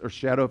variableness or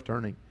shadow of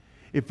turning.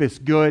 If it's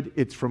good,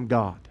 it's from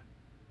God.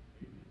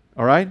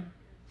 All right?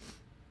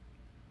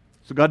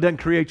 So God doesn't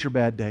create your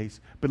bad days.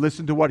 But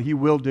listen to what He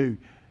will do.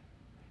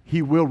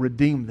 He will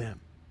redeem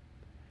them.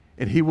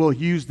 And He will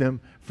use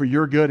them for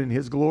your good and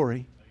His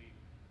glory.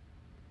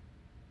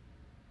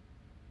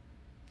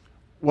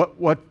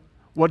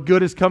 What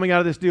good is coming out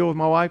of this deal with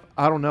my wife?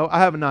 I don't know. I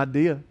have an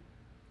idea.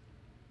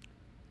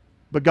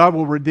 But God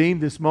will redeem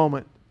this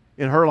moment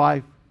in her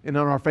life and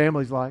in our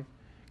family's life.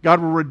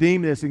 God will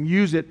redeem this and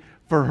use it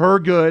for her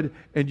good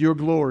and your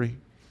glory.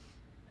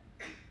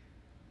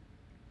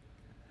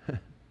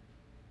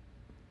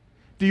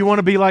 Do you want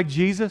to be like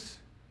Jesus?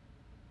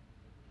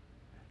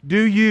 Do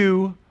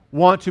you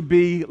want to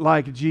be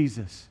like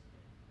Jesus?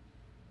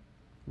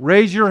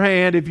 Raise your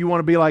hand if you want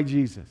to be like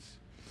Jesus.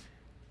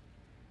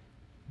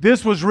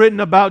 This was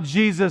written about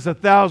Jesus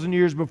 1,000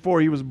 years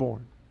before He was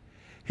born.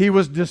 He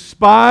was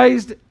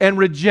despised and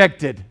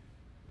rejected,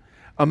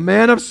 a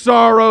man of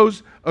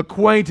sorrows,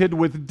 acquainted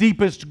with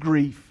deepest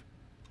grief.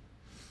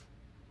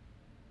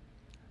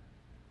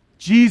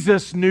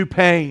 Jesus knew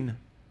pain,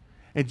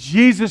 and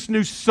Jesus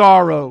knew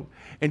sorrow,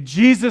 and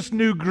Jesus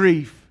knew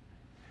grief.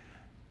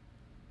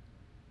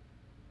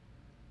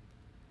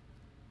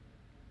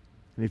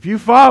 And if you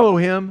follow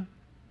Him,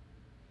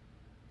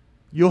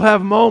 you'll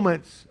have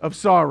moments of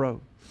sorrow.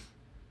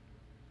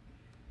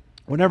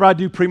 Whenever I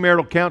do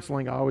premarital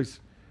counseling, I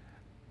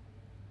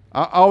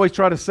always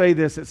try to say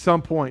this at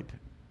some point.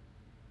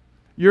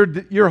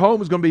 Your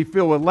home is going to be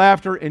filled with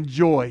laughter and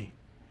joy,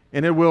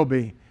 and it will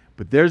be.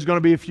 But there's going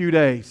to be a few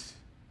days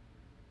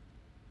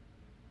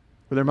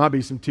where there might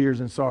be some tears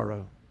and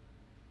sorrow.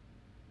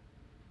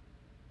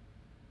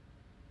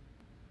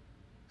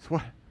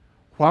 So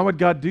why would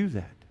God do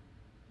that?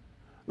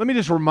 Let me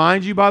just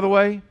remind you, by the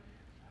way,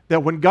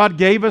 that when God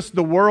gave us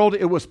the world,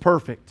 it was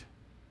perfect.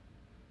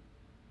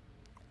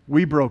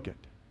 We broke it.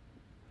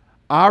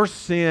 Our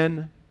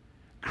sin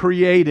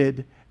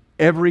created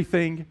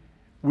everything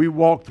we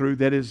walk through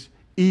that is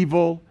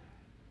evil,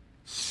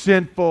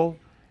 sinful,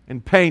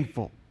 and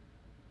painful.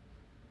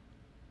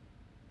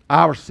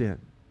 Our sin.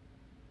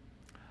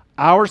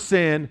 Our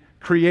sin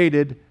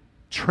created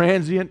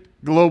transient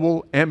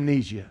global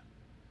amnesia.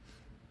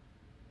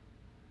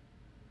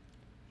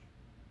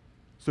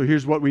 So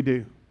here's what we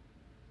do.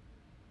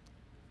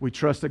 We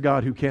trust a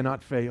God who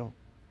cannot fail.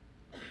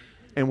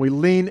 And we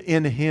lean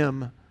in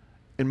Him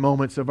in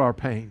moments of our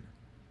pain.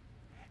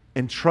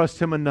 And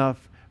trust Him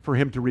enough for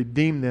Him to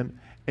redeem them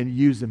and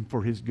use them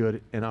for His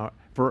good and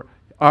for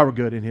our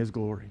good and His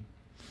glory.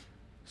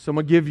 So I'm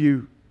going to give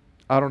you,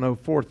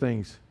 4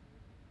 things.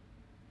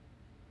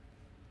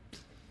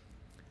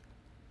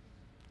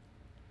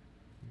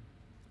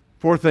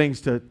 4 things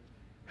to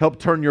help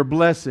turn your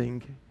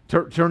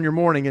turn your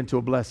mourning into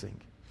a blessing.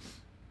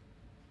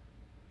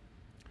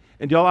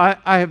 And y'all,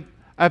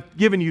 I've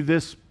given you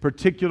this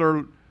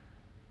particular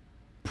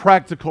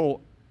practical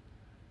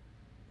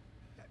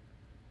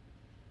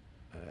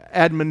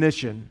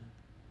admonition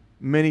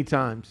many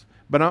times.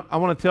 But I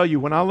want to tell you,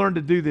 when I learned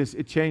to do this,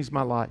 it changed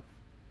my life.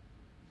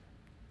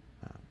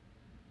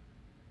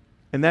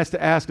 And that's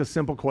to ask a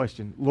simple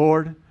question.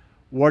 Lord,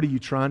 what are you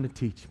trying to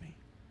teach me?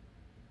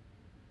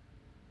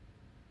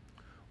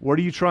 What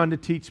are you trying to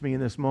teach me in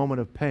this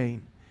moment of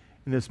pain,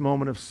 in this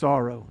moment of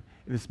sorrow,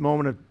 in this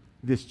moment of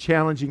this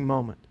challenging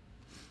moment?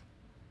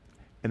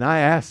 And I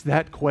asked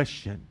that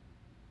question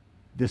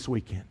this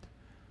weekend.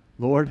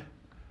 Lord,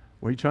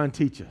 what are you trying to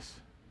teach us?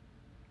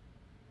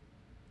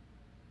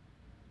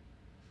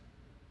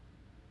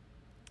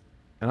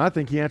 And I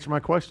think He answered my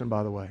question,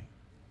 by the way.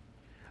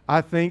 I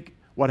think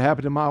what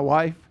happened to my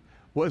wife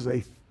was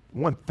a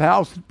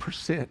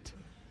 1,000%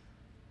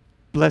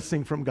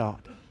 blessing from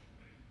God.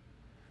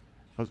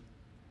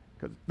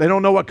 Because they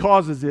don't know what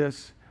causes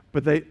this,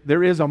 but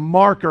there is a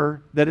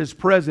marker that is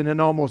present in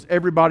almost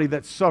everybody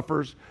that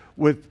suffers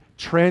with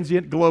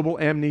transient global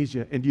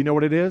amnesia. And do you know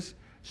what it is?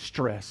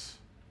 Stress.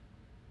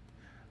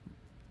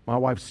 My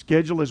wife's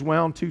schedule is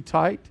wound too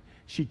tight.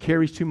 She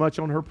carries too much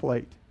on her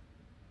plate.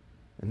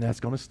 And that's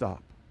going to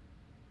stop.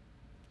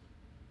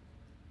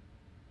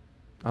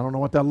 I don't know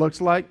what that looks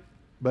like,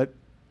 but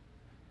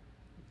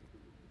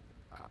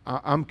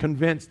I'm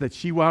convinced that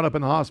she wound up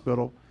in the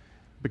hospital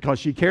because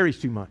she carries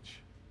too much.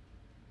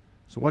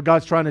 So what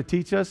God's trying to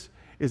teach us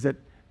is that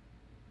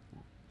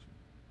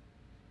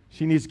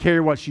she needs to carry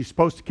what she's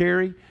supposed to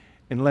carry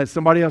and let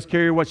somebody else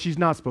carry what she's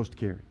not supposed to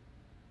carry.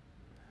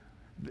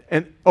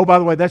 And, oh, by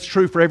the way, that's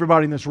true for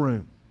everybody in this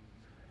room.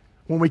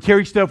 When we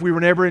carry stuff we were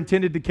never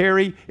intended to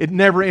carry, it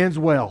never ends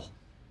well.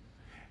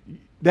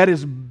 That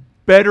is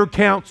better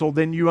counsel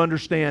than you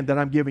understand that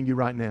I'm giving you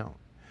right now.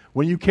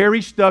 When you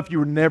carry stuff you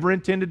were never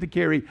intended to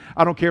carry,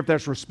 I don't care if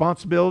that's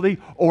responsibility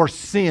or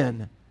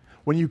sin.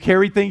 When you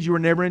carry things you were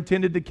never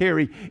intended to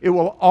carry, it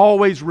will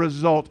always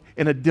result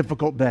in a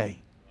difficult day.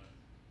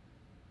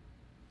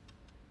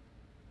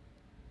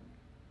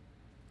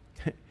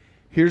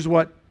 Here's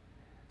what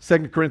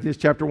 2 Corinthians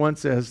chapter 1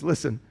 says.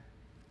 Listen.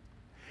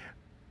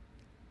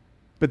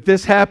 But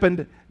this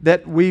happened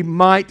that we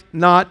might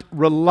not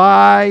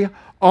rely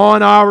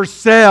on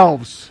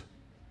ourselves,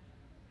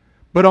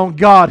 but on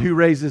God who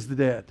raises the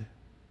dead.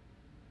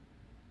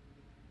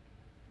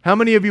 How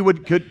many of you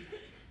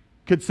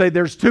could say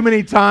there's too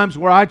many times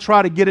where I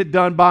try to get it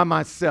done by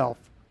myself?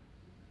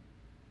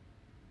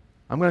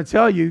 I'm going to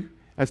tell you,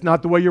 that's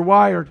not the way you're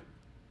wired.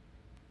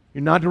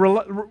 You're not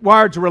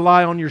wired to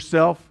rely on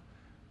yourself.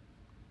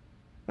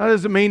 That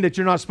doesn't mean that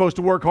you're not supposed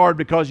to work hard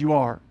because you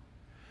are.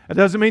 It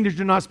doesn't mean that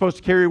you're not supposed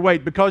to carry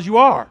weight because you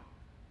are.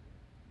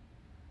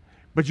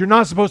 But you're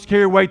not supposed to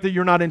carry weight that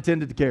you're not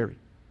intended to carry.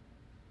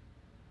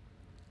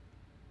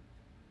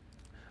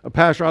 A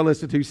pastor I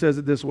listen to says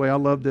it this way. I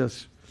love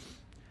this.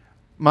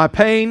 My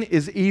pain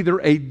is either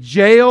a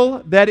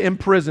jail that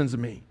imprisons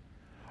me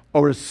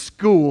or a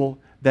school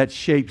that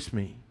shapes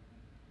me.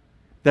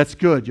 That's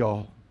good,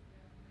 y'all.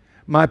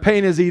 My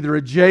pain is either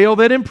a jail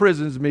that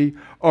imprisons me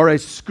or a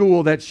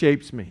school that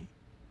shapes me.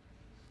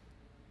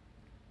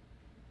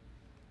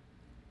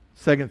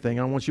 Second thing,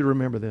 I want you to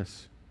remember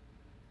this.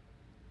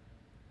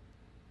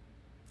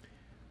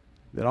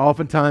 That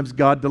oftentimes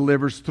God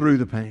delivers through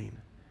the pain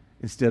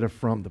instead of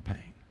from the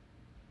pain.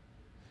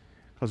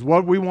 Because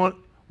what we want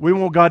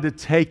God to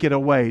take it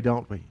away,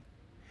 don't we?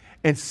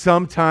 And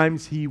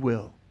sometimes He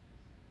will.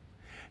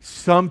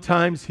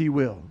 Sometimes He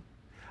will.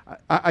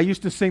 I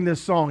used to sing this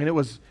song,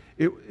 and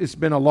it's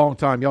been a long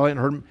time. Y'all ain't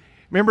heard.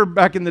 Remember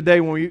back in the day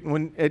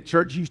when at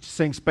church you used to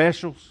sing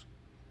specials?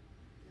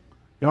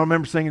 Y'all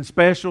remember singing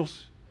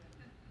specials?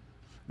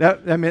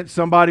 That meant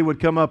somebody would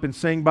come up and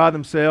sing by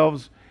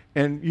themselves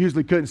and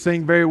usually couldn't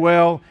sing very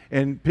well,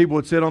 and people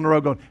would sit on the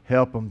road going,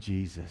 "Help them,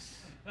 Jesus.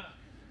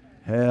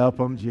 Help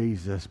them,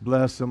 Jesus.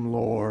 Bless them,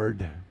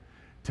 Lord.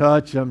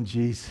 Touch them,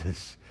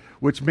 Jesus."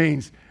 Which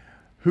means,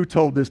 who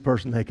told this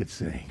person they could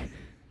sing?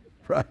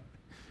 Right?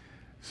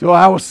 So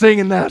I was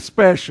singing that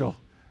special.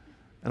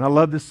 And I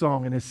love this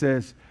song. And it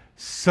says,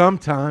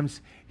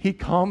 sometimes he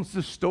calms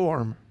the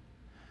storm.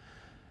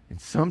 And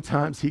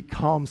sometimes he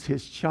calms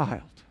his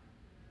child.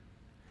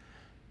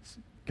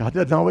 God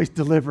doesn't always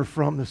deliver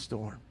from the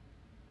storm.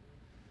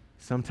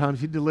 Sometimes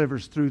he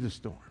delivers through the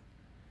storm.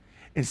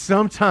 And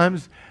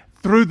sometimes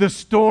through the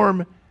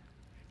storm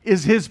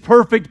is his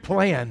perfect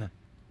plan.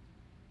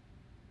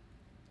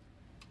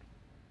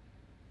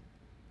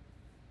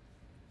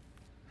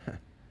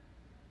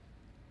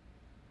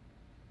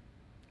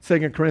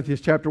 Second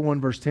Corinthians chapter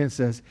 1 verse 10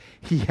 says,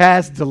 he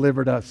has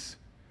delivered us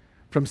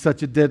from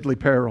such a deadly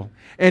peril,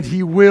 and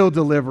he will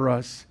deliver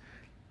us.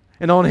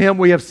 And on him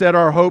we have set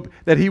our hope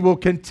that he will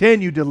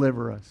continue to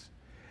deliver us.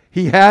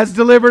 He has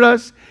delivered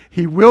us,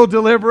 he will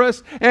deliver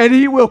us, and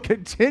he will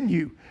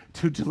continue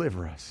to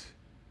deliver us.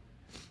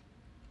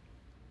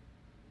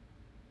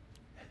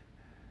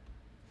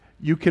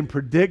 You can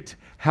predict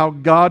how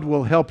God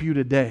will help you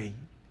today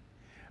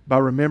by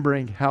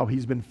remembering how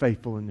he's been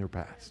faithful in your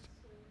past.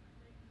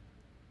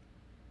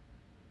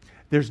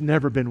 There's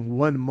never been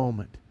one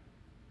moment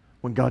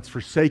when God's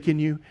forsaken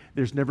you.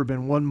 There's never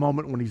been one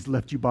moment when he's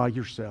left you by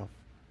yourself.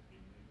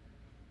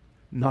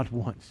 Not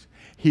once.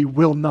 He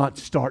will not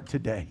start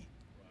today.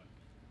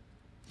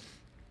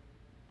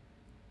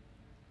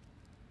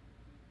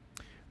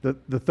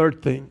 The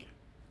third thing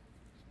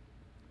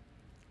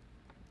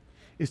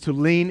is to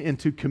lean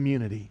into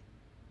community.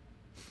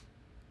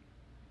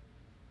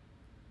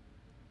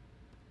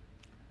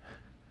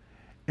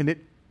 And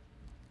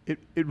it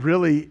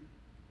really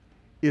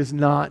is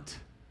not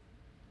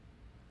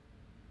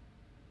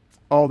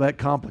all that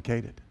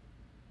complicated.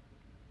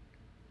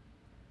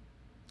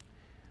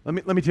 Let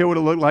me tell you what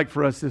it looked like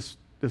for us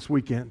this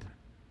weekend.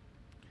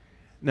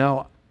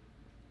 Now,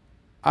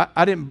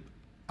 I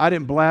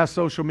didn't blast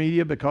social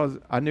media because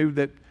I knew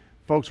that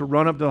folks would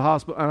run up to the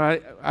hospital,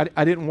 and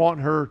I didn't want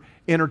her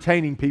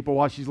entertaining people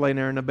while she's laying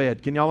there in the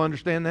bed. Can y'all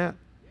understand that?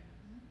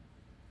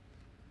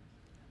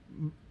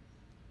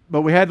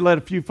 But we had to let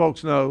a few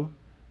folks know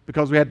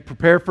because we had to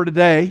prepare for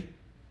today.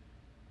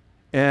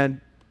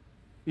 And,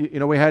 you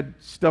know, we had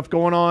stuff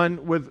going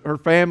on with her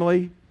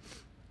family.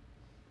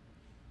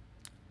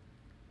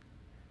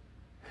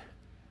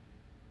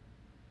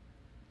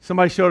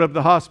 Somebody showed up at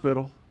the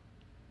hospital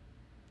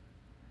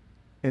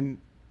and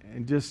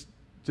just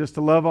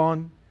to love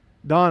on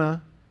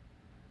Donna.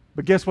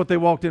 But guess what they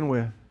walked in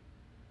with?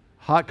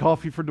 Hot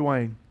coffee for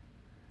Dwayne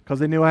because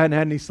they knew I hadn't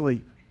had any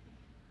sleep.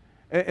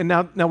 And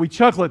now we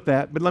chuckle at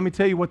that, but let me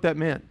tell you what that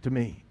meant to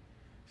me.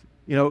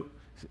 You know,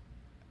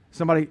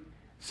 somebody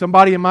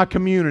in my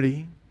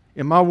community,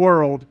 in my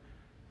world,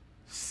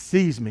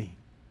 sees me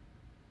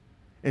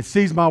and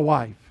sees my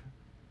wife.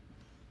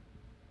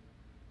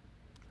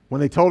 When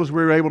they told us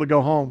we were able to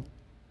go home,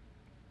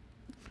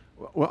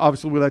 well,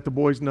 obviously we let the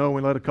boys know,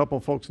 we let a couple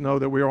of folks know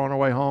that we were on our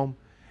way home.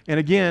 And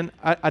again,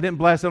 I didn't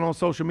blast it on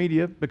social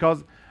media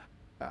because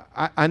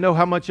I know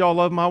how much y'all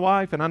love my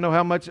wife, and I know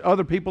how much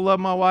other people love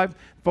my wife.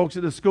 Folks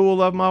at the school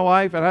love my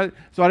wife,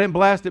 so I didn't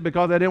blast it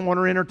because I didn't want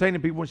her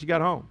entertaining people when she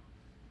got home.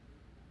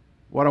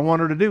 What I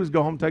wanted her to do was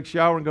go home, take a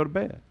shower, and go to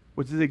bed,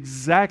 which is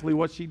exactly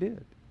what she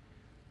did.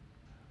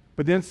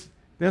 But then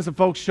some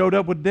folks showed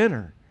up with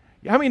dinner.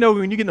 How many know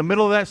when you get in the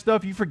middle of that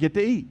stuff, you forget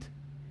to eat?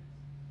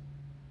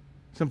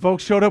 Some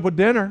folks showed up with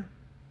dinner,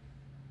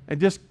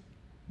 and just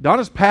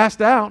Donna's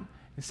passed out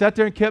and sat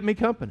there and kept me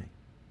company.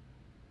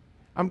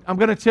 I'm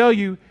going to tell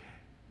you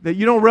that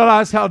you don't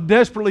realize how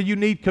desperately you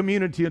need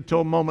community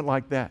until a moment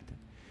like that.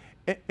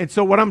 And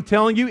so what I'm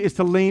telling you is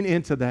to lean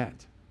into that.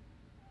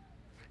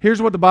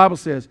 Here's what the Bible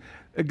says.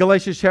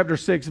 Galatians chapter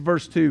 6,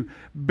 verse 2.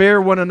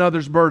 Bear one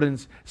another's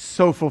burdens,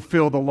 so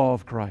fulfill the law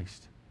of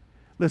Christ.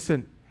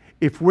 Listen,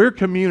 if we're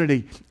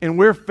community and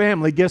we're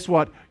family, guess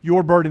what?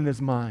 Your burden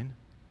is mine.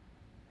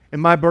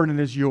 And my burden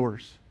is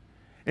yours.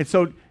 And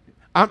so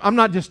I'm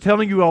not just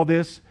telling you all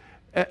this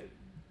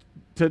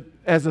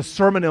as a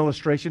sermon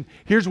illustration.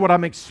 Here's what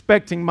I'm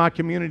expecting my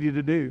community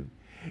to do,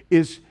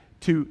 is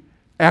to,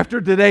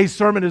 after today's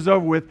sermon is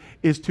over with,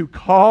 is to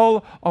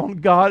call on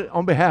God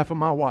on behalf of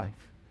my wife.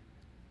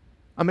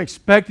 I'm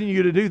expecting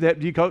you to do that.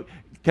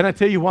 Can I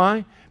tell you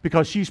why?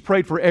 Because she's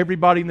prayed for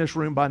everybody in this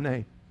room by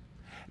name.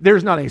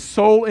 There's not a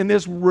soul in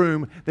this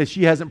room that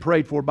she hasn't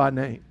prayed for by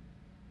name.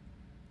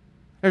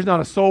 There's not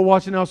a soul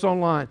watching us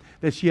online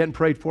that she hadn't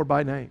prayed for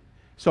by name.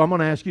 So I'm going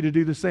to ask you to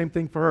do the same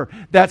thing for her.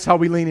 That's how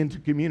we lean into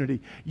community.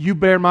 You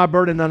bear my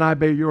burden and I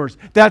bear yours.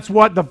 That's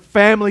what the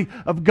family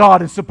of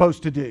God is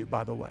supposed to do,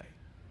 by the way.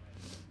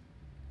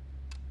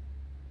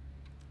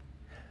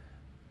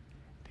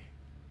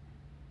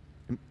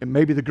 And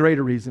maybe the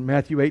greater reason,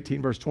 Matthew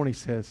 18 verse 20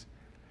 says,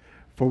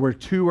 for where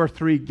two or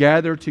three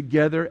gather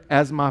together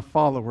as my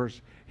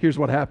followers, here's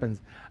what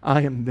happens.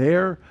 I am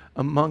there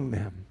among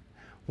them.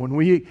 When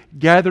we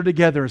gather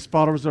together as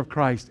followers of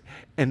Christ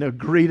and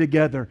agree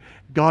together,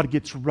 God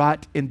gets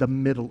right in the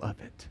middle of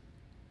it.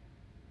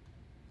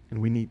 And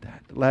we need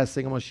that. The last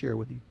thing I'm going to share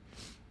with you.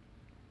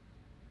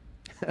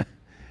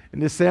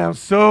 And this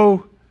sounds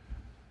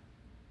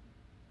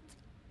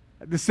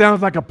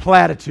like a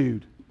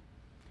platitude.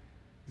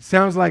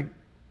 sounds like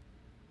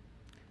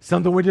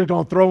something we're just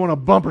going to throw on a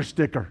bumper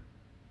sticker.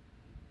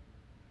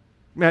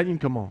 Matt, you can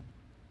come on.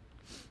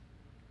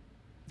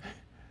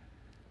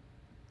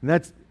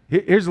 And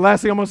here's the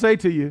last thing I'm going to say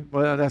to you.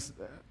 Well, that's,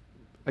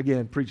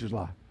 again, preacher's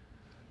lie.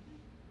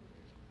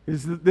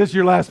 Is this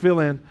your last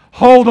fill-in?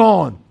 Hold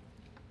on.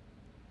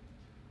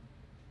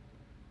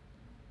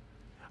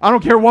 I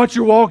don't care what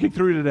you're walking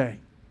through today.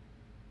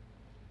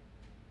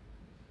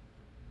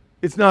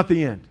 It's not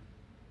the end.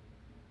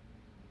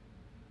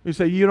 You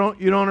say, you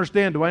don't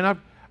understand, Dwayne.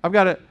 I've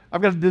got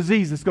a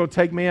disease that's going to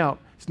take me out.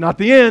 It's not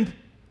the end.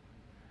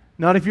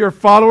 Not if you're a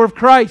follower of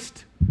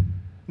Christ.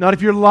 Not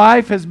if your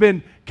life has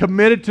been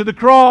committed to the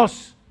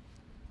cross.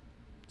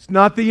 It's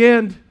not the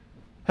end.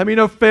 How many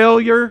know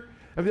failure?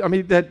 I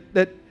mean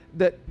the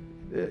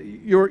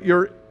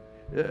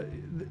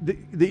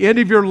end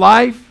of your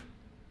life.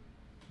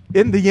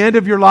 In the end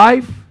of your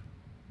life,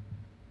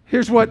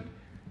 here's what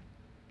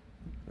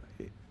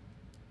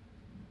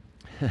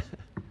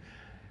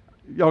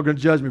y'all going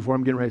to judge me for.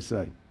 I'm getting ready to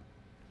say,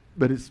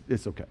 but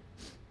it's okay.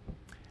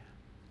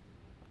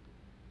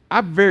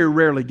 I very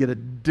rarely get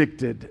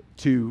addicted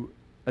to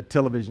a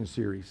television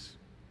series,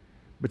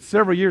 but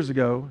several years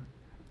ago,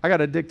 I got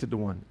addicted to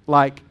one.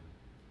 Like,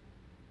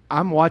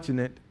 I'm watching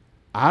it.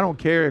 I don't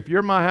care if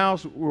you're in my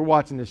house. We're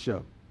watching this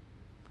show.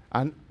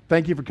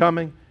 Thank you for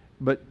coming,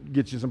 but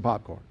get you some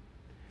popcorn.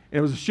 And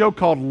it was a show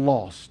called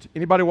Lost.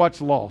 Anybody watch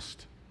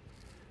Lost?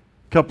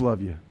 A couple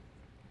of you.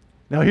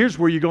 Now here's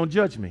where you're going to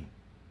judge me.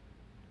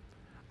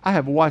 I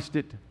have watched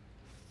it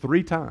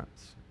 3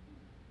 times.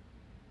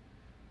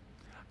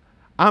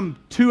 I'm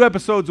 2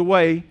 episodes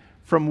away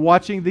from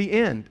watching the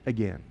end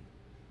again.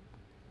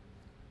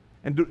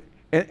 And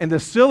the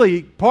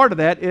silly part of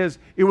that is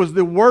it was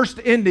the worst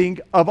ending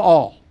of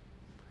all.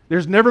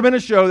 There's never been a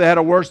show that had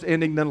a worse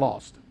ending than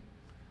Lost.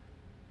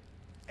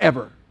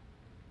 Ever.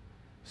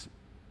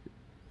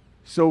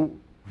 So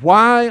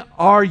why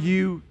are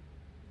you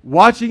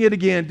watching it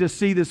again to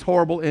see this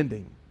horrible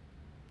ending?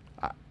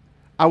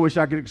 I wish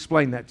I could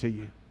explain that to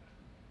you.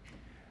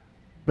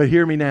 But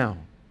hear me now.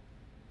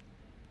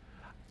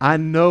 I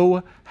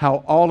know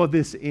how all of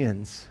this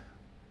ends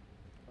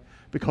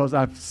because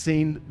I've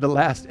seen the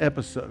last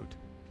episode.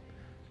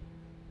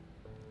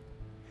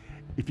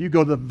 If you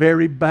go to the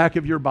very back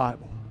of your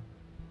Bible,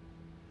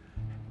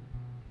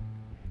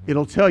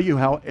 it'll tell you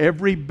how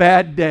every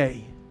bad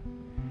day,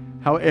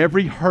 how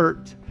every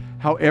hurt,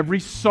 how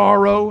every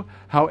sorrow,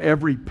 how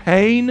every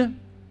pain,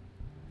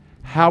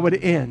 how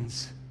it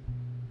ends.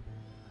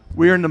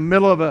 We're in the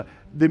middle of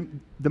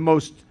the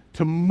most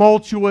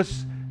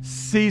tumultuous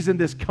season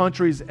this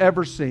country's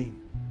ever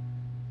seen.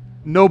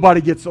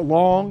 Nobody gets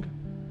along.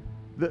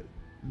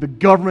 The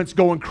government's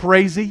going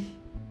crazy.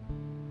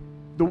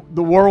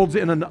 The world's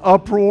in an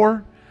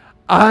uproar.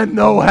 I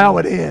know how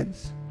it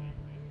ends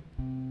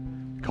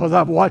because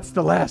I've watched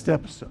the last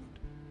episode.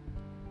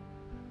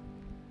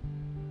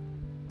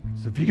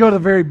 So if you go to the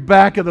very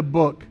back of the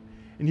book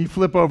and you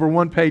flip over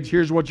one page,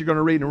 here's what you're going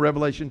to read in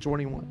Revelation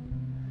 21.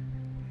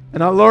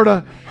 And I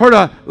heard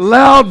a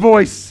loud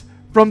voice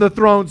from the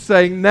throne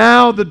saying,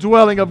 "Now the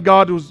dwelling of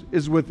God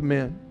is with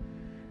men.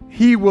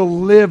 He will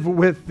live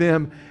with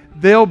them.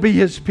 They'll be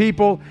His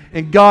people,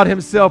 and God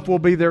Himself will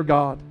be their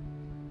God.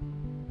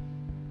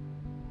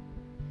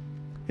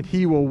 And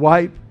He will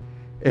wipe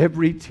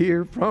every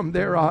tear from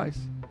their eyes.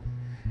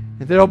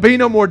 And there'll be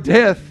no more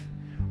death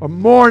or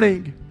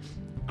mourning,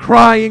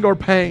 crying or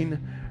pain,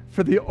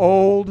 for the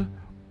old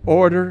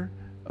order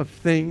of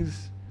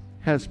things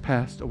has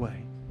passed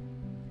away."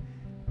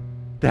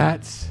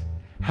 That's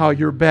how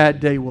your bad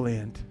day will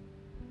end.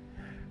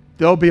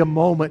 There'll be a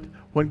moment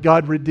when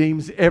God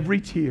redeems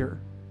every tear.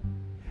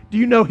 Do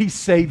you know He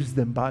saves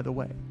them, by the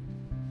way?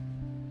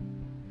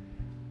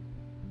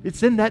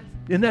 It's in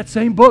that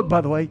same book,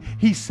 by the way.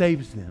 He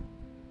saves them.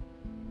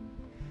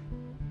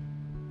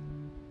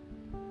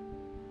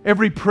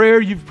 Every prayer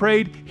you've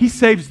prayed, He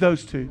saves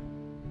those too.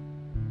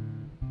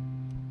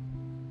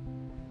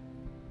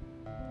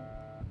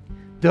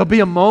 There'll be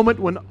a moment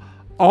when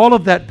all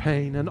of that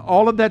pain and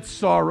all of that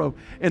sorrow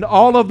and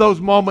all of those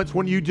moments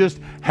when you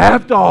just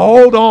have to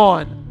hold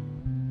on.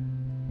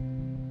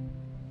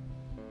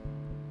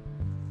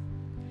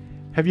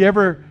 Have you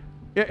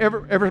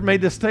ever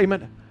made this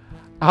statement?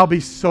 I'll be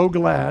so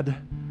glad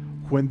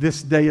when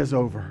this day is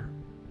over.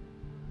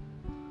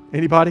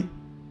 Anybody?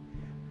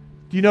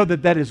 Do you know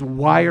that is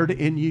wired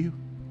in you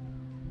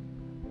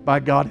by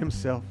God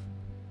Himself?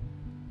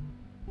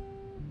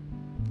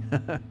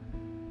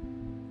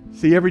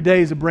 See, every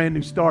day is a brand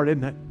new start,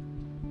 isn't it?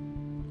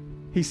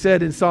 He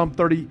said in Psalm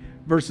 30,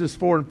 verses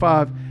 4 and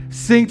 5,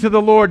 "Sing to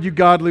the Lord, you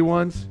godly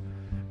ones.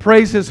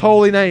 Praise His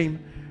holy name.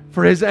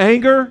 For His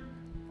anger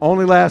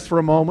only lasts for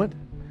a moment,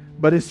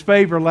 but His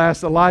favor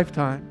lasts a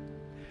lifetime.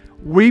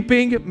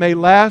 Weeping may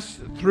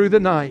last through the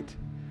night,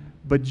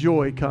 but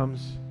joy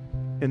comes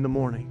in the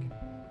morning."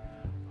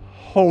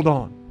 Hold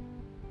on.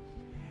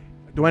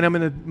 Dwayne, I'm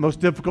in the most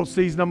difficult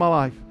season of my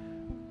life.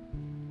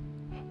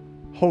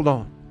 Hold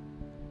on.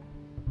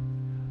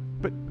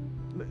 But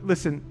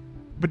listen,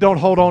 but don't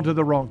hold on to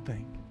the wrong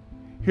thing.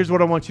 Here's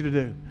what I want you to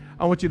do.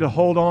 I want you to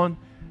hold on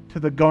to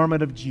the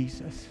garment of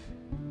Jesus.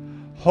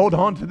 Hold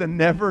on to the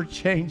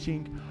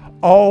never-changing,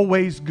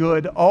 always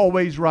good,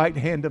 always right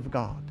hand of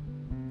God.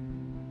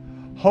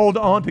 Hold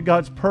on to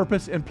God's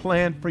purpose and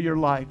plan for your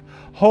life.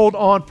 Hold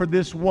on for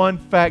this one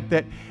fact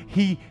that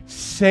He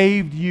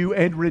saved you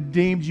and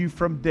redeemed you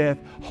from death.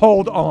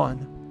 Hold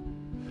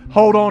on.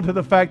 Hold on to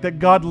the fact that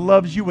God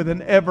loves you with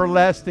an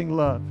everlasting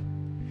love,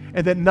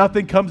 and that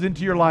nothing comes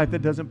into your life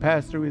that doesn't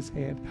pass through His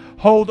hand.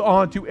 Hold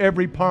on to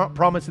every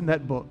promise in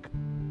that book.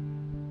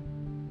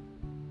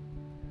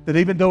 That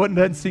even though it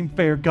doesn't seem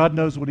fair, God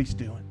knows what He's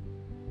doing.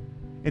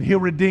 And He'll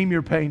redeem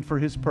your pain for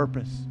His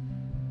purpose.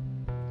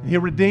 And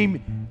He'll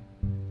redeem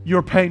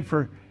your pain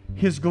for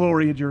His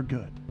glory and your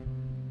good.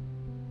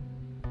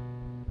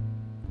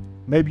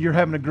 Maybe you're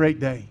having a great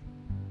day.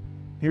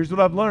 Here's what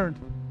I've learned.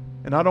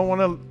 And I don't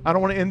want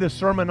to end this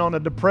sermon on a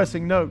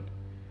depressing note.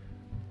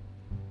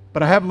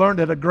 But I have learned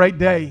that a great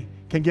day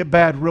can get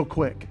bad real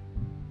quick.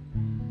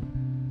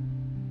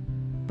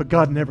 But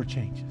God never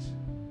changes.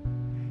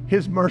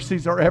 His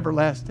mercies are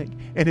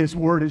everlasting, and His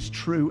word is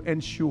true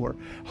and sure.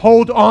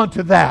 Hold on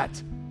to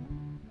that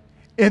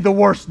in the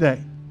worst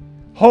day.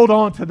 Hold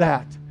on to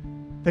that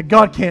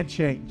God can't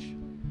change,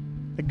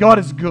 that God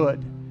is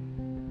good.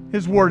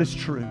 His word is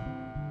true.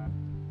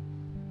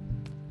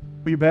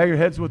 Will you bow your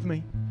heads with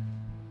me?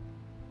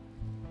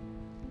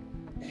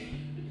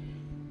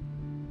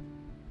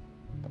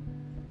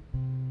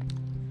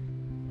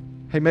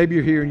 Hey, maybe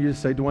you're here and you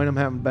just say, Dwayne, I'm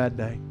having a bad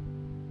day,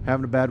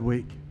 having a bad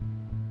week,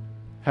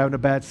 having a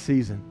bad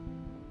season.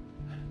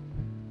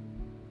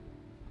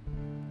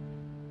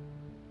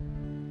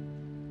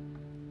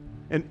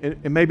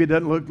 And maybe it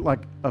doesn't look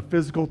like a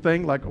physical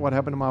thing, like what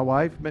happened to my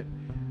wife.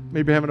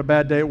 Maybe having a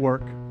bad day at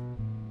work.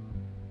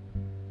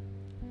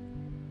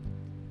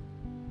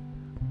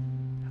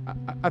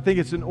 I think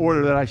it's in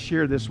order that I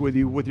share this with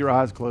you with your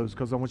eyes closed,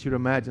 because I want you to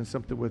imagine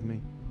something with me.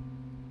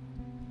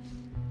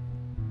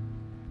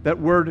 That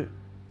word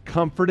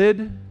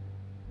comforted,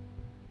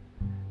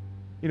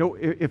 you know,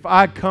 if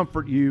I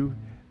comfort you,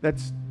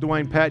 that's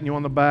Dwayne patting you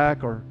on the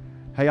back, or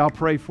hey, I'll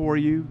pray for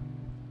you,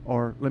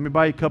 or let me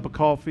buy you a cup of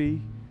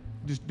coffee.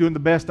 Just doing the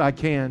best I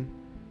can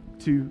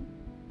to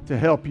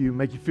help you,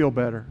 make you feel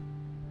better.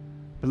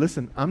 But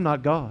listen, I'm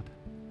not God.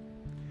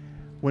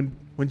 When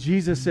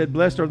Jesus said,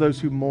 blessed are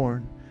those who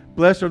mourn,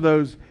 blessed are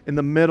those in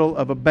the middle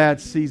of a bad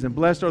season,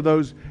 blessed are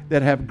those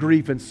that have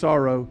grief and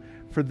sorrow,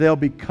 for they'll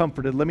be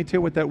comforted. Let me tell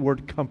you what that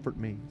word comfort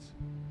means.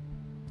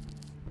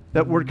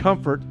 That word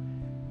comfort,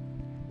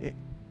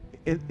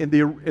 in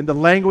the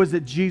language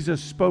that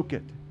Jesus spoke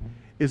it,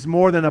 is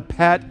more than a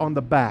pat on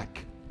the back.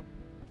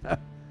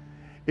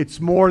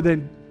 It's more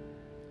than,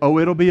 oh,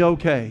 it'll be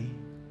okay.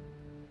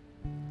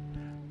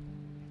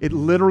 It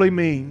literally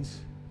means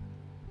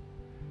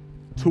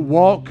to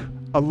walk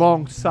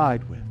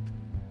alongside with.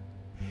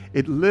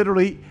 It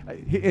literally,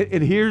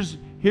 and here's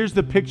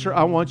the picture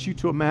I want you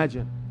to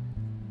imagine.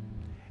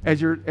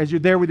 As you're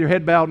there with your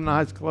head bowed and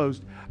eyes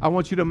closed, I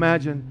want you to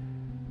imagine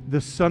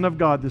the Son of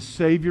God, the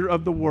Savior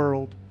of the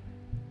world,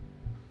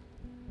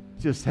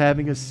 just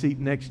having a seat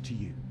next to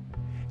you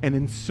and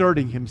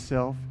inserting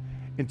Himself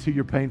into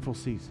your painful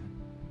season.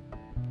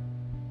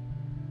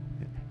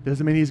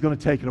 Doesn't mean He's going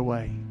to take it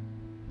away,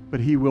 but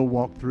He will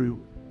walk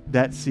through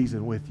that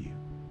season with you.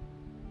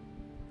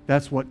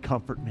 That's what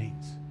comfort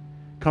means.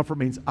 Comfort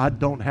means I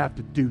don't have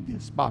to do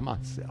this by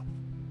myself.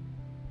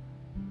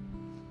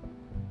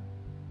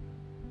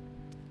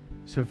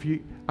 So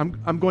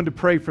I'm going to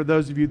pray for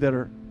those of you that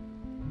are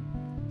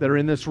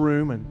in this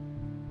room, and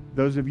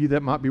those of you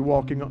that might be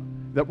watching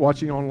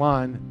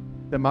online,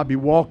 that might be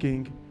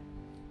walking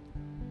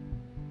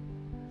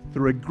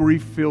through a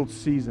grief-filled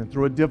season,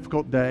 through a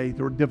difficult day,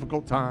 through a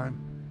difficult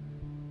time.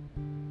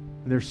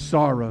 And there's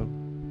sorrow.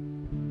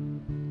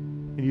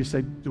 And you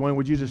say, Dwayne,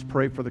 would you just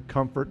pray for the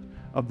comfort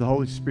of the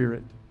Holy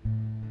Spirit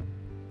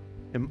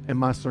in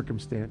my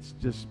circumstance?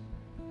 Just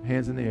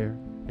hands in the air.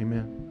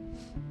 Amen.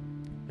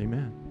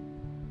 Amen.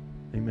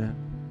 Amen.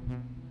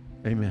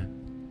 Amen.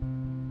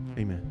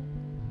 Amen.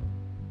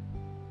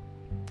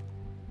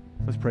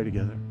 Let's pray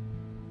together.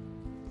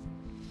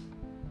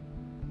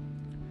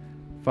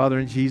 Father,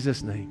 in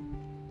Jesus' name.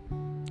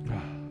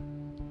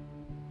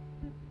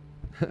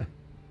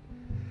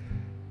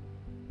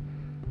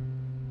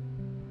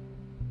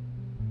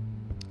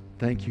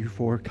 Thank you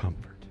for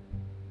comfort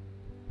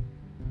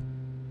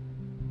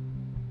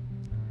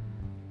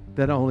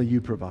that only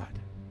you provide.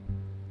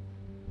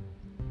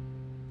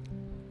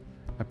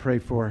 I pray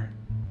for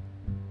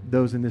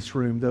those in this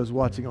room, those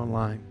watching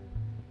online,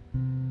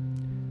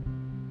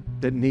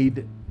 that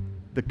need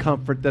the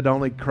comfort that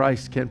only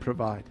Christ can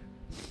provide.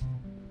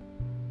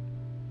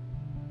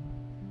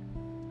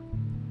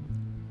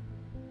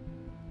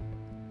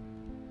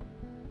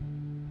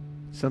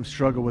 Some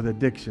struggle with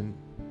addiction.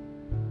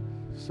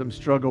 Some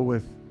struggle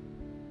with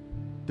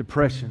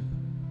depression.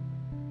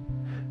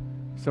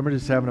 Some are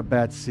just having a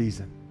bad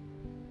season.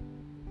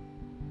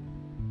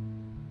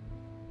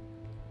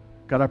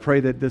 God, I pray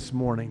that this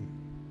morning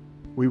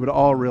we would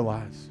all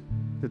realize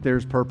that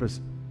there's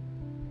purpose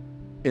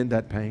in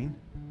that pain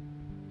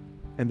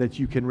and that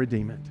you can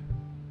redeem it.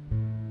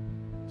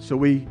 So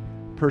we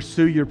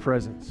pursue your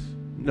presence,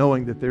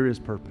 knowing that there is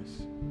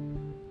purpose.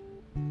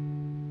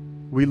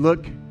 We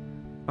look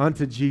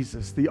unto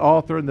Jesus, the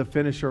author and the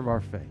finisher of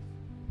our faith,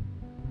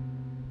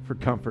 for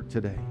comfort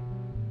today.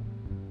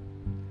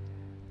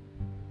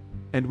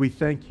 And we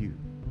thank you,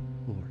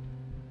 Lord,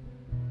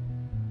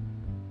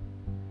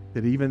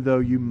 that even though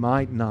you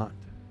might not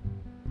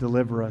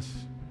deliver us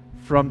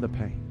from the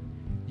pain,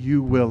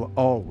 you will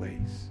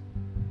always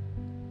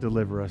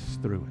deliver us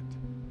through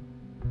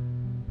it.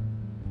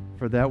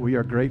 For that we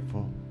are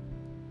grateful.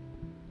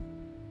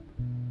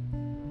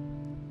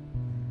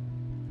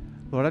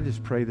 Lord, I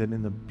just pray that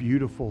in the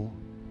beautiful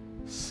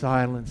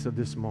silence of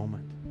this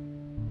moment,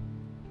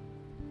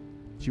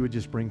 that you would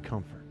just bring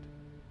comfort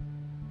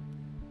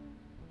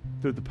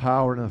through the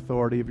power and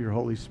authority of your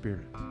Holy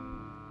Spirit.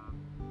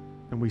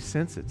 And we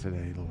sense it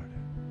today, Lord.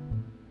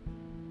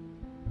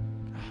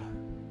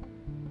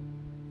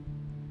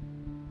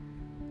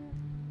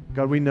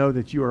 God, we know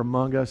that you are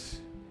among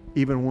us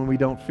even when we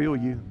don't feel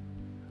you.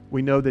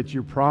 We know that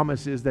your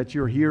promise is that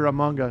you're here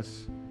among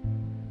us.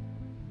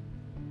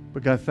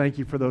 But God, thank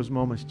you for those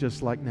moments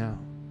just like now,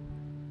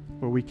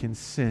 where we can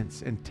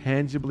sense and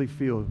tangibly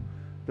feel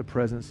the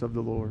presence of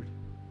the Lord.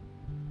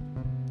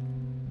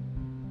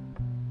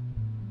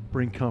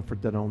 Bring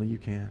comfort that only you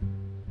can.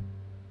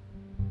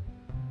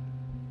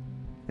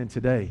 And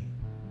today,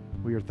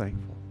 we are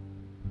thankful.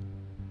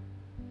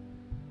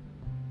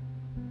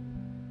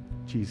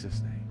 In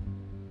Jesus' name.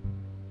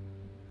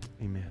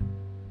 Amen.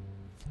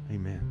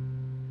 Amen.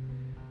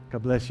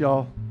 God bless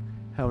y'all.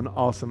 Have an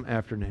awesome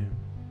afternoon.